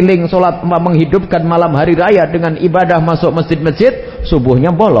sampai keliling sholat menghidupkan malam hari raya dengan ibadah masuk masjid-masjid,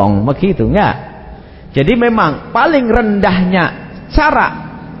 subuhnya bolong. Begitu enggak? Jadi memang paling rendahnya cara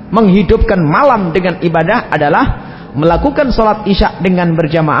menghidupkan malam dengan ibadah adalah melakukan sholat isya dengan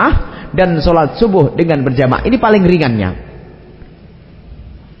berjamaah dan sholat subuh dengan berjamaah. Ini paling ringannya,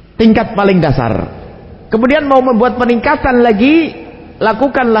 tingkat paling dasar. Kemudian mau membuat peningkatan lagi,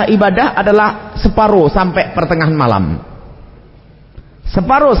 lakukanlah ibadah adalah separuh sampai pertengahan malam.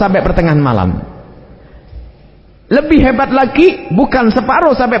 Separuh sampai pertengahan malam. Lebih hebat lagi, bukan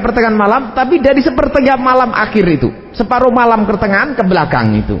separuh sampai pertengahan malam, tapi dari sepertiga malam akhir itu. Separuh malam pertengahan ke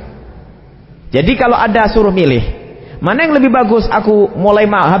belakang itu. Jadi kalau ada suruh milih, mana yang lebih bagus, aku mulai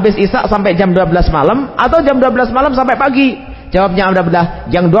habis isya sampai jam 12 malam, atau jam 12 malam sampai pagi? Jawabnya adalah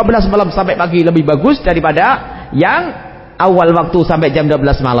yang 12 malam sampai pagi lebih bagus daripada yang awal waktu sampai jam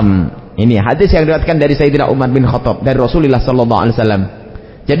 12 malam. Ini hadis yang diriwayatkan dari Sayyidina Umar bin Khattab dari Rasulullah sallallahu alaihi wasallam.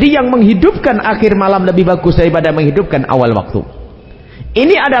 Jadi yang menghidupkan akhir malam lebih bagus daripada menghidupkan awal waktu.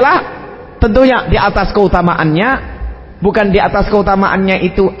 Ini adalah tentunya di atas keutamaannya, bukan di atas keutamaannya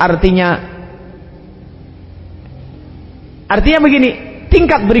itu artinya begini,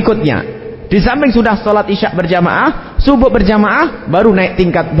 tingkat berikutnya. Di samping sudah sholat isya berjamaah, subuh berjamaah, baru naik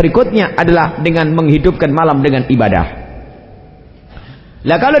tingkat berikutnya adalah dengan menghidupkan malam dengan ibadah.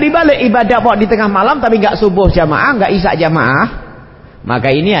 Lah kalau dibalik ibadah kok di tengah malam tapi nggak subuh jamaah, nggak isya jamaah, maka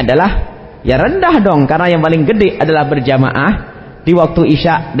ini adalah ya rendah dong, karena yang paling gede adalah berjamaah di waktu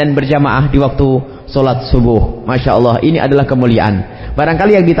isya dan berjamaah di waktu sholat subuh. Masya Allah, ini adalah kemuliaan.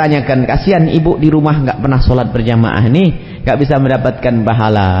 Barangkali yang ditanyakan, kasihan ibu di rumah nggak pernah sholat berjamaah nih, nggak bisa mendapatkan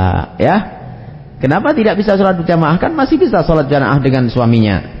pahala, ya? Kenapa tidak bisa sholat berjamaah? Kan masih bisa sholat jamaah dengan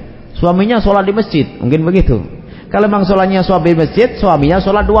suaminya. Suaminya sholat di masjid, mungkin begitu. Kalau memang sholatnya suami di masjid, suaminya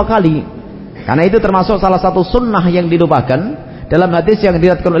sholat 2 kali. Karena itu termasuk salah satu sunnah yang dilupakan dalam hadis yang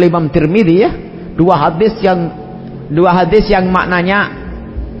diriwayatkan oleh Imam Tirmidzi, ya. Dua hadis yang maknanya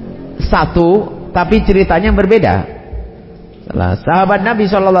satu, tapi ceritanya berbeda. Sahabat Nabi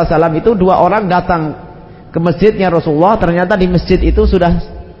SAW itu 2 orang datang ke masjidnya Rasulullah. Ternyata di masjid itu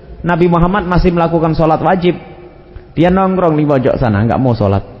sudah Nabi Muhammad masih melakukan sholat wajib. Dia nongkrong di pojok sana, nggak mau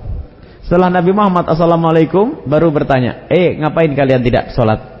sholat. Setelah Nabi Muhammad assalamualaikum baru bertanya, ngapain kalian tidak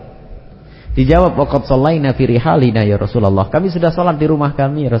sholat? Dijawab, waqad shallaina fi rihalina ya Rasulullah. Kami sudah sholat di rumah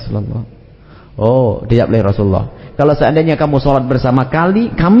kami ya Rasulullah. Oh, dijawab oleh Rasulullah, kalau seandainya kamu sholat bersama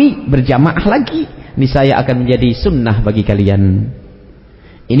kami berjamaah lagi, niscaya akan menjadi sunnah bagi kalian.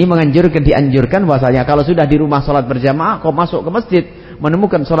 Ini dianjurkan bahwasanya kalau sudah di rumah sholat berjamaah, kau masuk ke masjid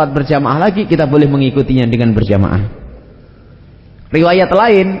menemukan sholat berjamaah lagi, kita boleh mengikutinya dengan berjamaah. Riwayat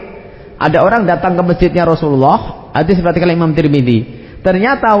lain, ada orang datang ke masjidnya Rasulullah, hadis diriwayatkan Imam Tirmidzi.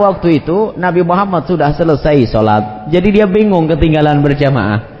 Ternyata waktu itu Nabi Muhammad sudah selesai sholat, jadi dia bingung ketinggalan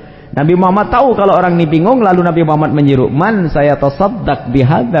berjamaah. Nabi Muhammad tahu kalau orang ini bingung, lalu Nabi Muhammad menyeru, man saya tasaddaq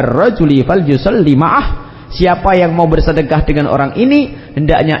bihadzal rajuli falyusalli ma'ah. Siapa yang mau bersedekah dengan orang ini,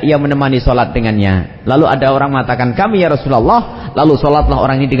 hendaknya ia menemani sholat dengannya. Lalu ada orang mengatakan, kami ya Rasulullah. Lalu sholatlah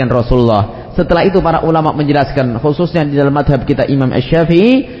orang ini dengan Rasulullah. Setelah itu para ulama menjelaskan, khususnya di dalam madhab kita Imam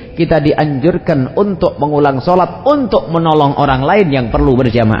Asy-Syafi'i, kita dianjurkan untuk mengulang sholat untuk menolong orang lain yang perlu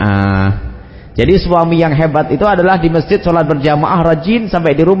berjamaah. Jadi suami yang hebat itu adalah di masjid sholat berjamaah rajin,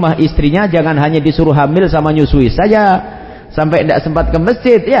 sampai di rumah istrinya jangan hanya disuruh hamil sama nyusui saja. Sampai tidak sempat ke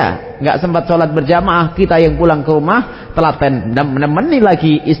masjid, ya, nggak sempat sholat berjamaah. Kita yang pulang ke rumah telaten dan menemani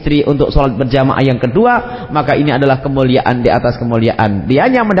lagi istri untuk sholat berjamaah yang kedua, maka ini adalah kemuliaan di atas kemuliaan.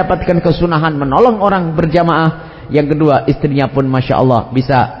 Dia hanya mendapatkan kesunahan menolong orang berjamaah. Yang kedua, istrinya pun masya Allah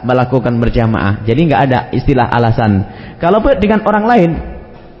bisa melakukan berjamaah. Jadi nggak ada istilah alasan. Kalau dengan orang lain,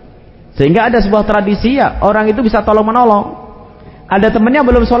 sehingga ada sebuah tradisi, ya, orang itu bisa tolong menolong. Ada temannya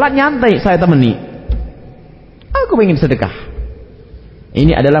belum sholat, nyantai, saya temani. Aku ingin sedekah.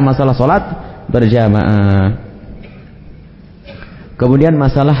 Ini adalah masalah sholat berjamaah. Kemudian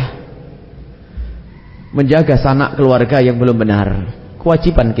masalah menjaga sanak keluarga yang belum benar.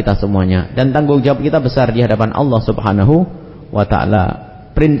 Kewajiban kita semuanya. Dan tanggung jawab kita besar di hadapan Allah subhanahu wa ta'ala.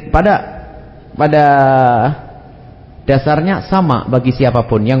 Pada dasarnya sama bagi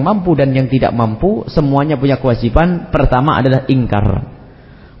siapapun. Yang mampu dan yang tidak mampu, semuanya punya kewajiban. Pertama adalah ingkar.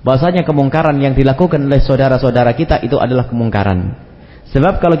 Bahwasanya kemungkaran yang dilakukan oleh saudara-saudara kita itu adalah kemungkaran.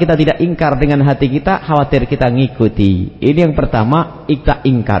 Sebab kalau kita tidak ingkar dengan hati kita, khawatir kita ngikuti. Ini yang pertama, kita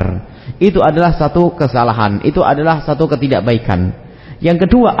ingkar. Itu adalah satu kesalahan, itu adalah satu ketidakbaikan. Yang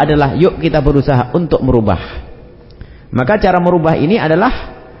kedua adalah yuk kita berusaha untuk merubah. Maka cara merubah ini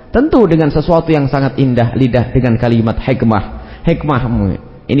adalah tentu dengan sesuatu yang sangat indah lidah, dengan kalimat hikmah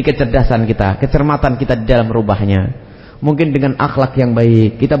ini kecerdasan kita, kecermatan kita di dalam merubahnya. Mungkin dengan akhlak yang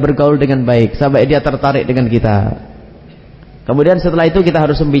baik, kita bergaul dengan baik sampai dia tertarik dengan kita. Kemudian setelah itu kita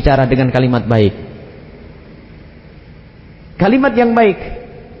harus membicara dengan kalimat baik, kalimat yang baik.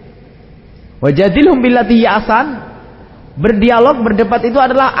 Wajadilhum billati hiya ahsan. Berdialog, berdebat itu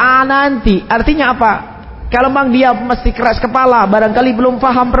adalah nanti. Artinya apa? Kalau memang dia mesti keras kepala, barangkali belum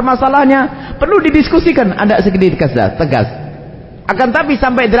paham permasalahannya, perlu didiskusikan, ada sedikit tegas. Akan tapi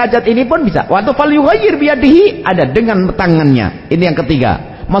sampai derajat ini pun bisa. Waktu fal yughayyir biyadihi, ada dengan tangannya. Ini yang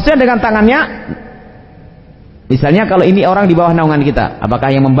ketiga. Maksudnya dengan tangannya, misalnya kalau ini orang di bawah naungan kita,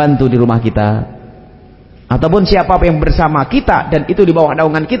 apakah yang membantu di rumah kita, ataupun siapa yang bersama kita dan itu di bawah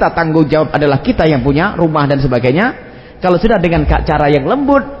naungan kita, tanggung jawab adalah kita yang punya rumah dan sebagainya. Kalau sudah dengan cara yang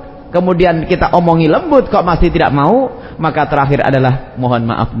lembut, kemudian kita omongi lembut kok masih tidak mau, maka terakhir adalah mohon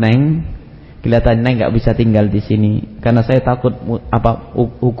maaf Neng, kelihatan Neng nggak bisa tinggal di sini karena saya takut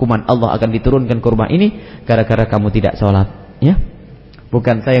hukuman Allah akan diturunkan ke rumah ini gara-gara kamu tidak sholat, ya.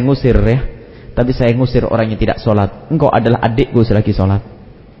 Bukan saya ngusir ya, tapi saya ngusir orang yang tidak sholat. Engkau adalah adikku selagi sholat,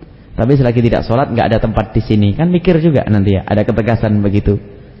 tapi selagi tidak sholat nggak ada tempat di sini. Kan mikir juga nanti ya, ada ketegasan begitu.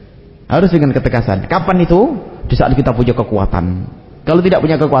 Harus dengan ketegasan. Kapan itu? Di saat kita punya kekuatan. Kalau tidak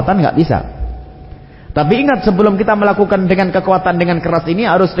punya kekuatan nggak bisa. Tapi ingat, sebelum kita melakukan dengan kekuatan, dengan keras ini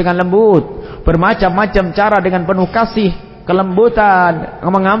harus dengan lembut, bermacam-macam cara, dengan penuh kasih, kelembutan,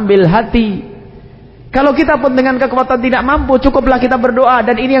 mengambil hati. Kalau kita pun dengan kekuatan tidak mampu, cukuplah kita berdoa.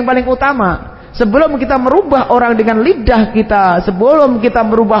 Dan ini yang paling utama. Sebelum kita merubah orang dengan lidah kita, sebelum kita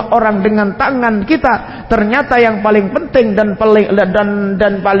merubah orang dengan tangan kita, ternyata yang paling penting dan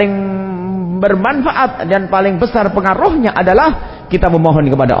paling bermanfaat dan paling besar pengaruhnya adalah kita memohon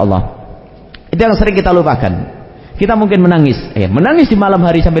kepada Allah. Itu yang sering kita lupakan. Kita mungkin menangis di malam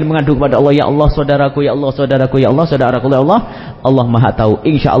hari sambil mengadu kepada Allah, ya Allah saudaraku, ya Allah saudaraku, ya Allah saudaraku, ya Allah. Allah Maha tahu,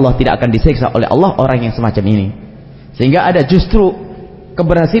 insya Allah tidak akan disiksa oleh Allah orang yang semacam ini. Sehingga ada justru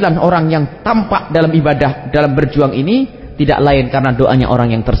keberhasilan orang yang tampak dalam ibadah, dalam berjuang ini tidak lain karena doanya orang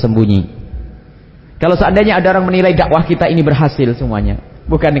yang tersembunyi. Kalau seandainya ada orang menilai dakwah kita ini berhasil semuanya,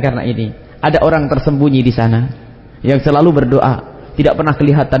 bukan karena ini. Ada orang tersembunyi di sana yang selalu berdoa, tidak pernah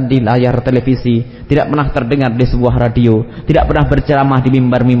kelihatan di layar televisi, tidak pernah terdengar di sebuah radio, tidak pernah berceramah di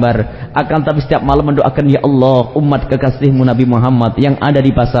mimbar-mimbar, akan tapi setiap malam mendoakan, ya Allah umat kekasihmu Nabi Muhammad yang ada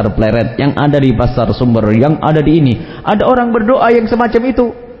di pasar Pleret, yang ada di pasar Sumber, yang ada di ini. Ada orang berdoa yang semacam itu.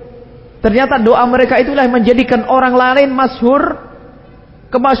 Ternyata doa mereka itulah yang menjadikan orang lain masyhur.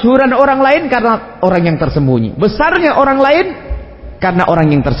 Kemasyhuran orang lain karena orang yang tersembunyi, besarnya orang lain karena orang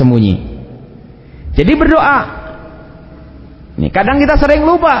yang tersembunyi. Jadi berdoa. Nih, kadang kita sering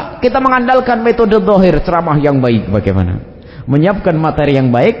lupa, kita mengandalkan metode zahir, ceramah yang baik bagaimana? Menyiapkan materi yang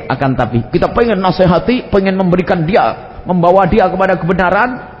baik, akan tapi kita pengen nasihati, pengen memberikan dia, membawa dia kepada kebenaran.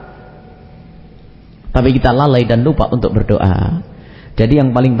 Tapi kita lalai dan lupa untuk berdoa. Jadi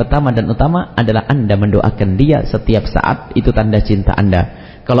yang paling pertama dan utama adalah Anda mendoakan dia setiap saat, itu tanda cinta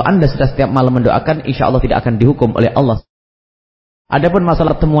Anda. Kalau Anda sudah setiap malam mendoakan, insya Allah tidak akan dihukum oleh Allah. Adapun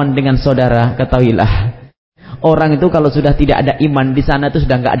masalah temuan dengan saudara, ketahuilah, orang itu kalau sudah tidak ada iman di sana itu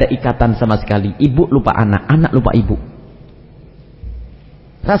sudah nggak ada ikatan sama sekali. Ibu lupa anak, anak lupa ibu.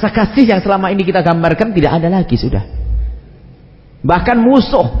 Rasa kasih yang selama ini kita gambarkan tidak ada lagi sudah. Bahkan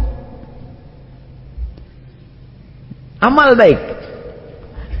musuh. Amal baik.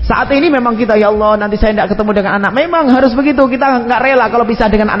 Saat ini memang kita, ya Allah nanti saya tidak ketemu dengan anak. Memang harus begitu, kita nggak rela kalau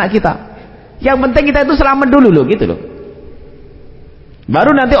pisah dengan anak kita. Yang penting kita itu selamat dulu loh, gitu loh.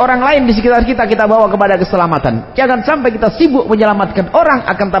 Baru nanti orang lain di sekitar kita bawa kepada keselamatan. Jangan sampai kita sibuk menyelamatkan orang,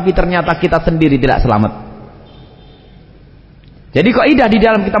 akan tapi ternyata kita sendiri tidak selamat. Jadi kaidah di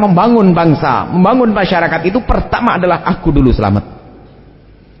dalam kita membangun bangsa, membangun masyarakat itu pertama adalah aku dulu selamat.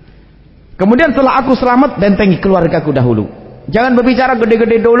 Kemudian setelah aku selamat, bentengi keluargaku dahulu. Jangan berbicara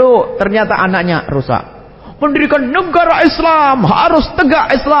gede-gede dulu, ternyata anaknya rusak. Mendirikan negara Islam, harus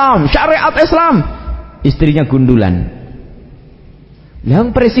tegak Islam, syariat Islam. Istrinya gundulan.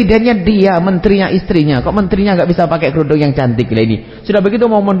 Yang presidennya dia, menterinya istrinya. Kok menterinya nggak bisa pakai kerudung yang cantik lah ini? Sudah begitu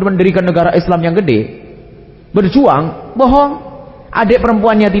mau mendirikan negara Islam yang gede, berjuang, bohong. Adik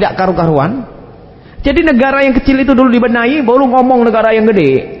perempuannya tidak karu-karuan. Jadi negara yang kecil itu dulu dibenahi, baru ngomong negara yang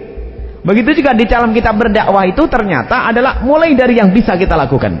gede. Begitu juga di dalam kita berdakwah itu ternyata adalah mulai dari yang bisa kita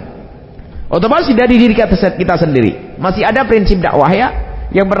lakukan. Otomatis dari diri kita sendiri. Masih ada prinsip dakwah ya,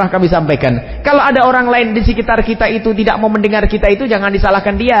 yang pernah kami sampaikan. Kalau ada orang lain di sekitar kita itu tidak mau mendengar kita itu, jangan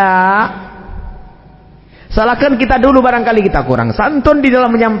disalahkan dia. Salahkan kita dulu, barangkali kita kurang santun di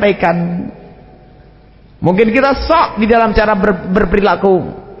dalam menyampaikan. Mungkin kita sok di dalam cara berperilaku.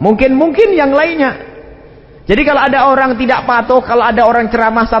 Mungkin yang lainnya. Jadi kalau ada orang tidak patuh, kalau ada orang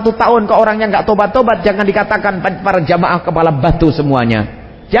ceramah 1 tahun ke orangnya nggak tobat-tobat, jangan dikatakan para jamaah kepala batu semuanya.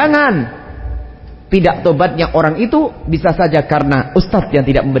 Jangan. Tidak tobatnya orang itu bisa saja karena ustadz yang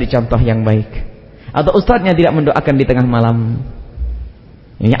tidak memberi contoh yang baik, atau ustadznya tidak mendoakan di tengah malam.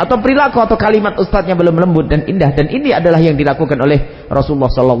 Ini atau perilaku atau kalimat ustadznya belum lembut dan indah, dan ini adalah yang dilakukan oleh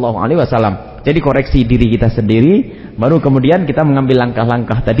Rasulullah SAW. Jadi koreksi diri kita sendiri, baru kemudian kita mengambil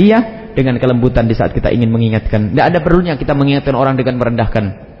langkah-langkah tadi ya, dengan kelembutan di saat kita ingin mengingatkan. Tidak ada perlunya kita mengingatkan orang dengan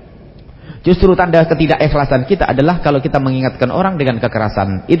merendahkan. Justru tanda ketidakikhlasan kita adalah kalau kita mengingatkan orang dengan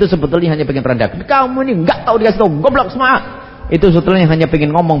kekerasan. Itu sebetulnya hanya pengen merendahkan. Kamu ini nggak tahu dikasih tahu, goblok semua. Itu sebetulnya hanya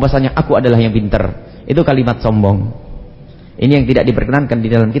pengen ngomong bahasanya aku adalah yang pintar. Itu kalimat sombong. Ini yang tidak diperkenankan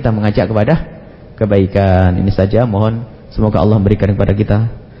di dalam kita mengajak kepada kebaikan. Ini saja, mohon semoga Allah berikan kepada kita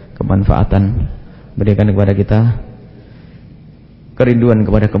kemanfaatan, berikan kepada kita kerinduan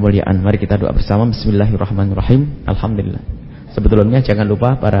kepada kemuliaan. Mari kita doa bersama. Bismillahirrahmanirrahim. Alhamdulillah. Sebetulnya jangan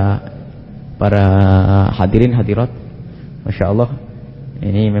lupa para hadirin hadirat, Masya Allah,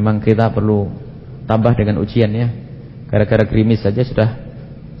 ini memang kita perlu tambah dengan ujian ya. Gara-gara gerimis saja sudah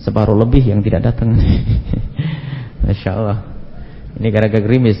separuh lebih yang tidak datang. Masya Allah. Ini gara-gara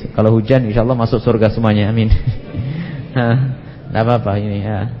gerimis. Kalau hujan insya Allah masuk surga semuanya, amin. Tidak apa-apa ini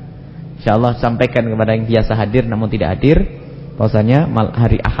ya. Insya Allah sampaikan kepada yang biasa hadir namun tidak hadir, bahwasanya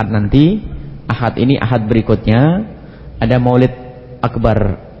hari Ahad nanti, Ahad ini Ahad berikutnya ada Maulid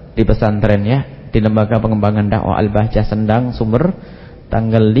Akbar di pesantren ya, di Lembaga Pengembangan Dakwah Al-Bahjah Sendang Sumber,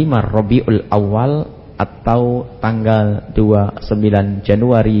 tanggal 5 Rabiul Awal atau tanggal 29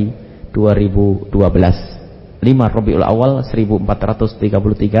 Januari 2012. 5 Rabiul Awal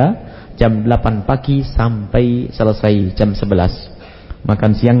 1433, jam 8 pagi sampai selesai jam 11.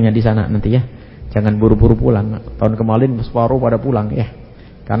 Makan siangnya di sana nanti ya. Jangan buru-buru pulang. Tahun kemarin separuh pada pulang ya,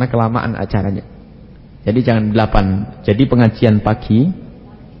 karena kelamaan acaranya. Jadi jangan 8. Jadi pengajian pagi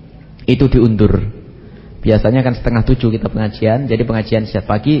itu diundur. Biasanya kan setengah 7 kita pengajian. Jadi pengajian siang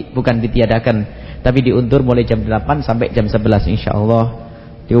pagi bukan ditiadakan, tapi diundur mulai jam 8 sampai jam 11 insyaallah.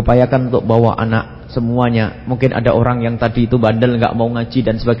 Diupayakan untuk bawa anak semuanya. Mungkin ada orang yang tadi itu bandel nggak mau ngaji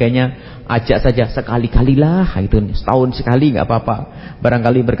dan sebagainya, ajak saja sekali-kalilah, itu setahun sekali nggak apa-apa.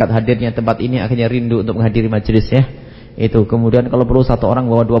 Barangkali berkat hadirnya tempat ini akhirnya rindu untuk menghadiri majelis ya. Itu kemudian kalau perlu satu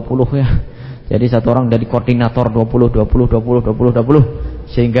orang bawa 20 ya. Jadi satu orang dari koordinator 20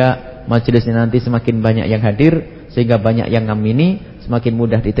 sehingga majelisnya nanti semakin banyak yang hadir, sehingga banyak yang ngamini, semakin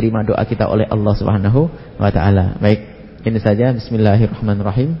mudah diterima doa kita oleh Allah Subhanahu wa taala. Baik. Ini saja.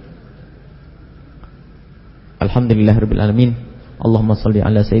 Bismillahirrahmanirrahim. Alhamdulillahirabbil alamin. Allahumma shalli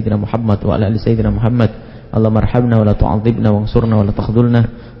ala sayyidina Muhammad wa ala ali sayyidina Muhammad. Allahumma arhamna wa la tu'adzibna wansurna wa la takhdhulna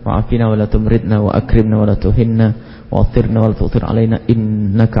wa'afina wa la tumridna wa akrimna wa la tuhinna wa athirna wa la tu'thir alaina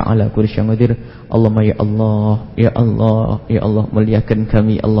innaka ala kulli syai'in qadir. Allahumma ya Allah, ya Allah, ya Allah, muliakan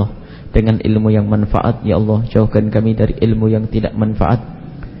kami Allah dengan ilmu yang manfaat ya Allah, jauhkan kami dari ilmu yang tidak manfaat.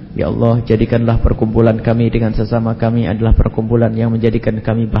 Ya Allah, jadikanlah perkumpulan kami dengan sesama kami adalah perkumpulan yang menjadikan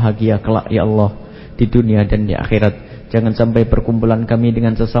kami bahagia kelak ya Allah, di dunia dan di akhirat. Jangan sampai perkumpulan kami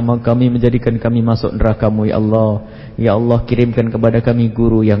dengan sesama kami menjadikan kami masuk neraka-Mu ya Allah. Ya Allah, kirimkan kepada kami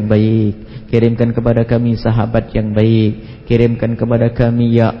guru yang baik, kirimkan kepada kami sahabat yang baik, kirimkan kepada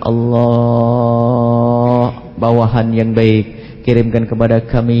kami ya Allah bawahan yang baik, kirimkan kepada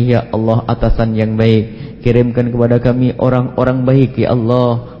kami ya Allah atasan yang baik, kirimkan kepada kami orang-orang baik ya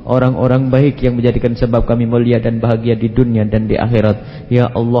Allah, orang-orang baik yang menjadikan sebab kami mulia dan bahagia di dunia dan di akhirat. Ya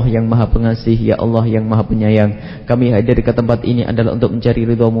Allah yang Maha Pengasih, ya Allah yang Maha Penyayang. Kami hadir ke tempat ini adalah untuk mencari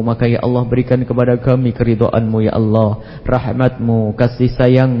ridha-Mu, maka ya Allah berikan kepada kami keridhaan-Mu ya Allah, rahmat-Mu, kasih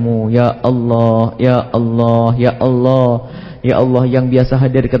sayang-Mu ya Allah, ya Allah, ya Allah. Ya Allah yang biasa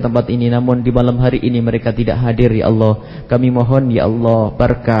hadir ke tempat ini namun di malam hari ini mereka tidak hadir ya Allah. Kami mohon ya Allah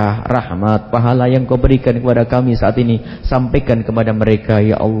berkah, rahmat, pahala yang Kau berikan kepada kami saat ini sampaikan kepada mereka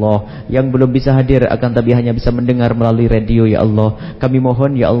ya Allah. Yang belum bisa hadir akan tapi hanya bisa mendengar melalui radio ya Allah. Kami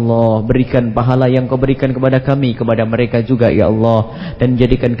mohon ya Allah berikan pahala yang Kau berikan kepada kami kepada mereka juga ya Allah, dan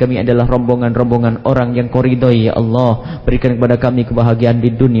jadikan kami adalah rombongan-rombongan orang yang Kau ridhoi ya Allah. Berikan kepada kami kebahagiaan di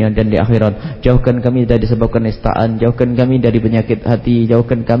dunia dan di akhirat. Jauhkan kami dari sebab kenistaan, jauhkan kami dari penyakit hati,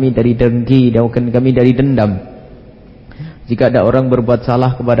 jauhkan kami dari dengki, jauhkan kami dari dendam. Jika ada orang berbuat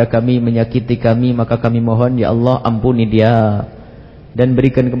salah kepada kami, menyakiti kami, maka kami mohon ya Allah ampuni dia dan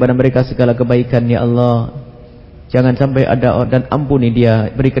berikan kepada mereka segala kebaikan ya Allah. Jangan sampai ada dan ampuni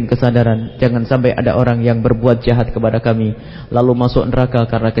dia, berikan kesadaran. Jangan sampai ada orang yang berbuat jahat kepada kami lalu masuk neraka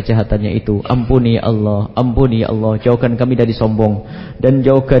karena kejahatannya itu. Ampuni ya Allah, ampuni ya Allah. Jauhkan kami dari sombong dan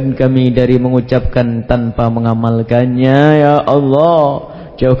jauhkan kami dari mengucapkan tanpa mengamalkannya ya Allah.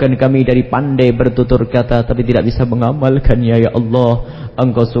 Jauhkan kami dari pandai bertutur kata tapi tidak bisa mengamalkannya ya Allah.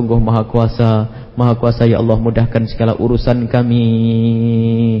 Engkau sungguh maha kuasa ya Allah. Mudahkan segala urusan kami,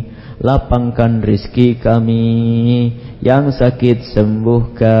 lapangkan rizki kami, yang sakit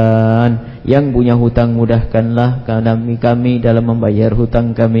sembuhkan, yang punya hutang mudahkanlah kami dalam membayar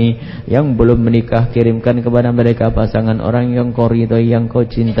hutang kami, yang belum menikah kirimkan kepada mereka pasangan orang yang kau ridhai, yang kau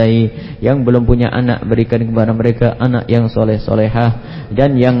cintai, yang belum punya anak berikan kepada mereka anak yang soleh-solehah,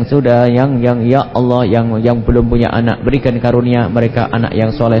 dan yang sudah yang ya Allah yang belum punya anak berikan karunia mereka anak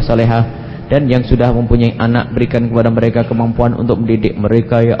yang soleh-solehah, dan yang sudah mempunyai anak berikan kepada mereka kemampuan untuk mendidik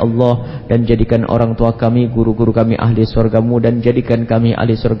mereka ya Allah, dan jadikan orang tua kami, guru-guru kami ahli surgamu, dan jadikan kami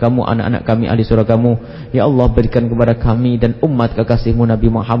ahli surgamu, anak-anak kami ahli surgamu ya Allah. Berikan kepada kami dan umat kekasihmu Nabi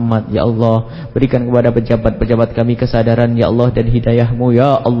Muhammad ya Allah. Berikan kepada pejabat-pejabat kami kesadaran ya Allah dan hidayahmu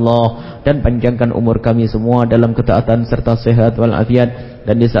ya Allah, dan panjangkan umur kami semua dalam ketaatan serta sehat walafiat.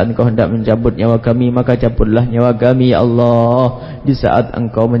 Dan di saat engkau hendak mencabut nyawa kami, maka cabutlah nyawa kami ya Allah. Di saat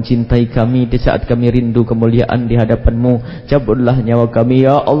engkau mencintai kami, di saat kami rindu kemuliaan di hadapanmu, cabutlah nyawa kami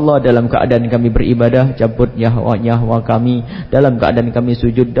ya Allah. Dalam keadaan kami beribadah, cabut nyawa kami. Dalam keadaan kami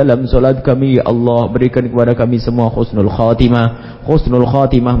sujud, dalam solat kami ya Allah. Berikan kepada kami semua husnul khatimah. Husnul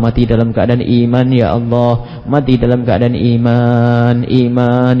khatimah, mati dalam keadaan iman ya Allah. Mati dalam keadaan iman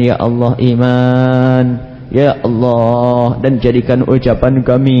ya Allah, iman ya Allah. Dan jadikan ucapan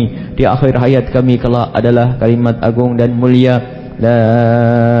kami di akhir hayat kami kelak adalah kalimat agung dan mulia,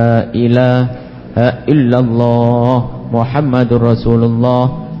 la ilaha illallah Muhammadur Rasulullah,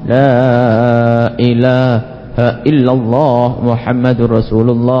 la ilaha illallah Muhammadur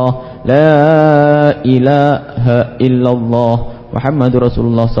Rasulullah, la ilaha illallah Muhammadur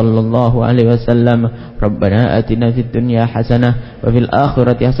Rasulullah sallallahu alaihi wasallam. Rabbana atina fid dunya hasanah wa fil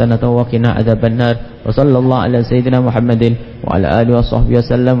akhirati hasanah wa qina adzabannar. Wa sallallahu ala sayyidina Muhammadin wa ala alihi wa sahbihi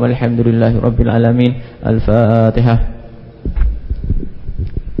wasallam. Walhamdulillahi rabbil alamin. Al-Fatihah.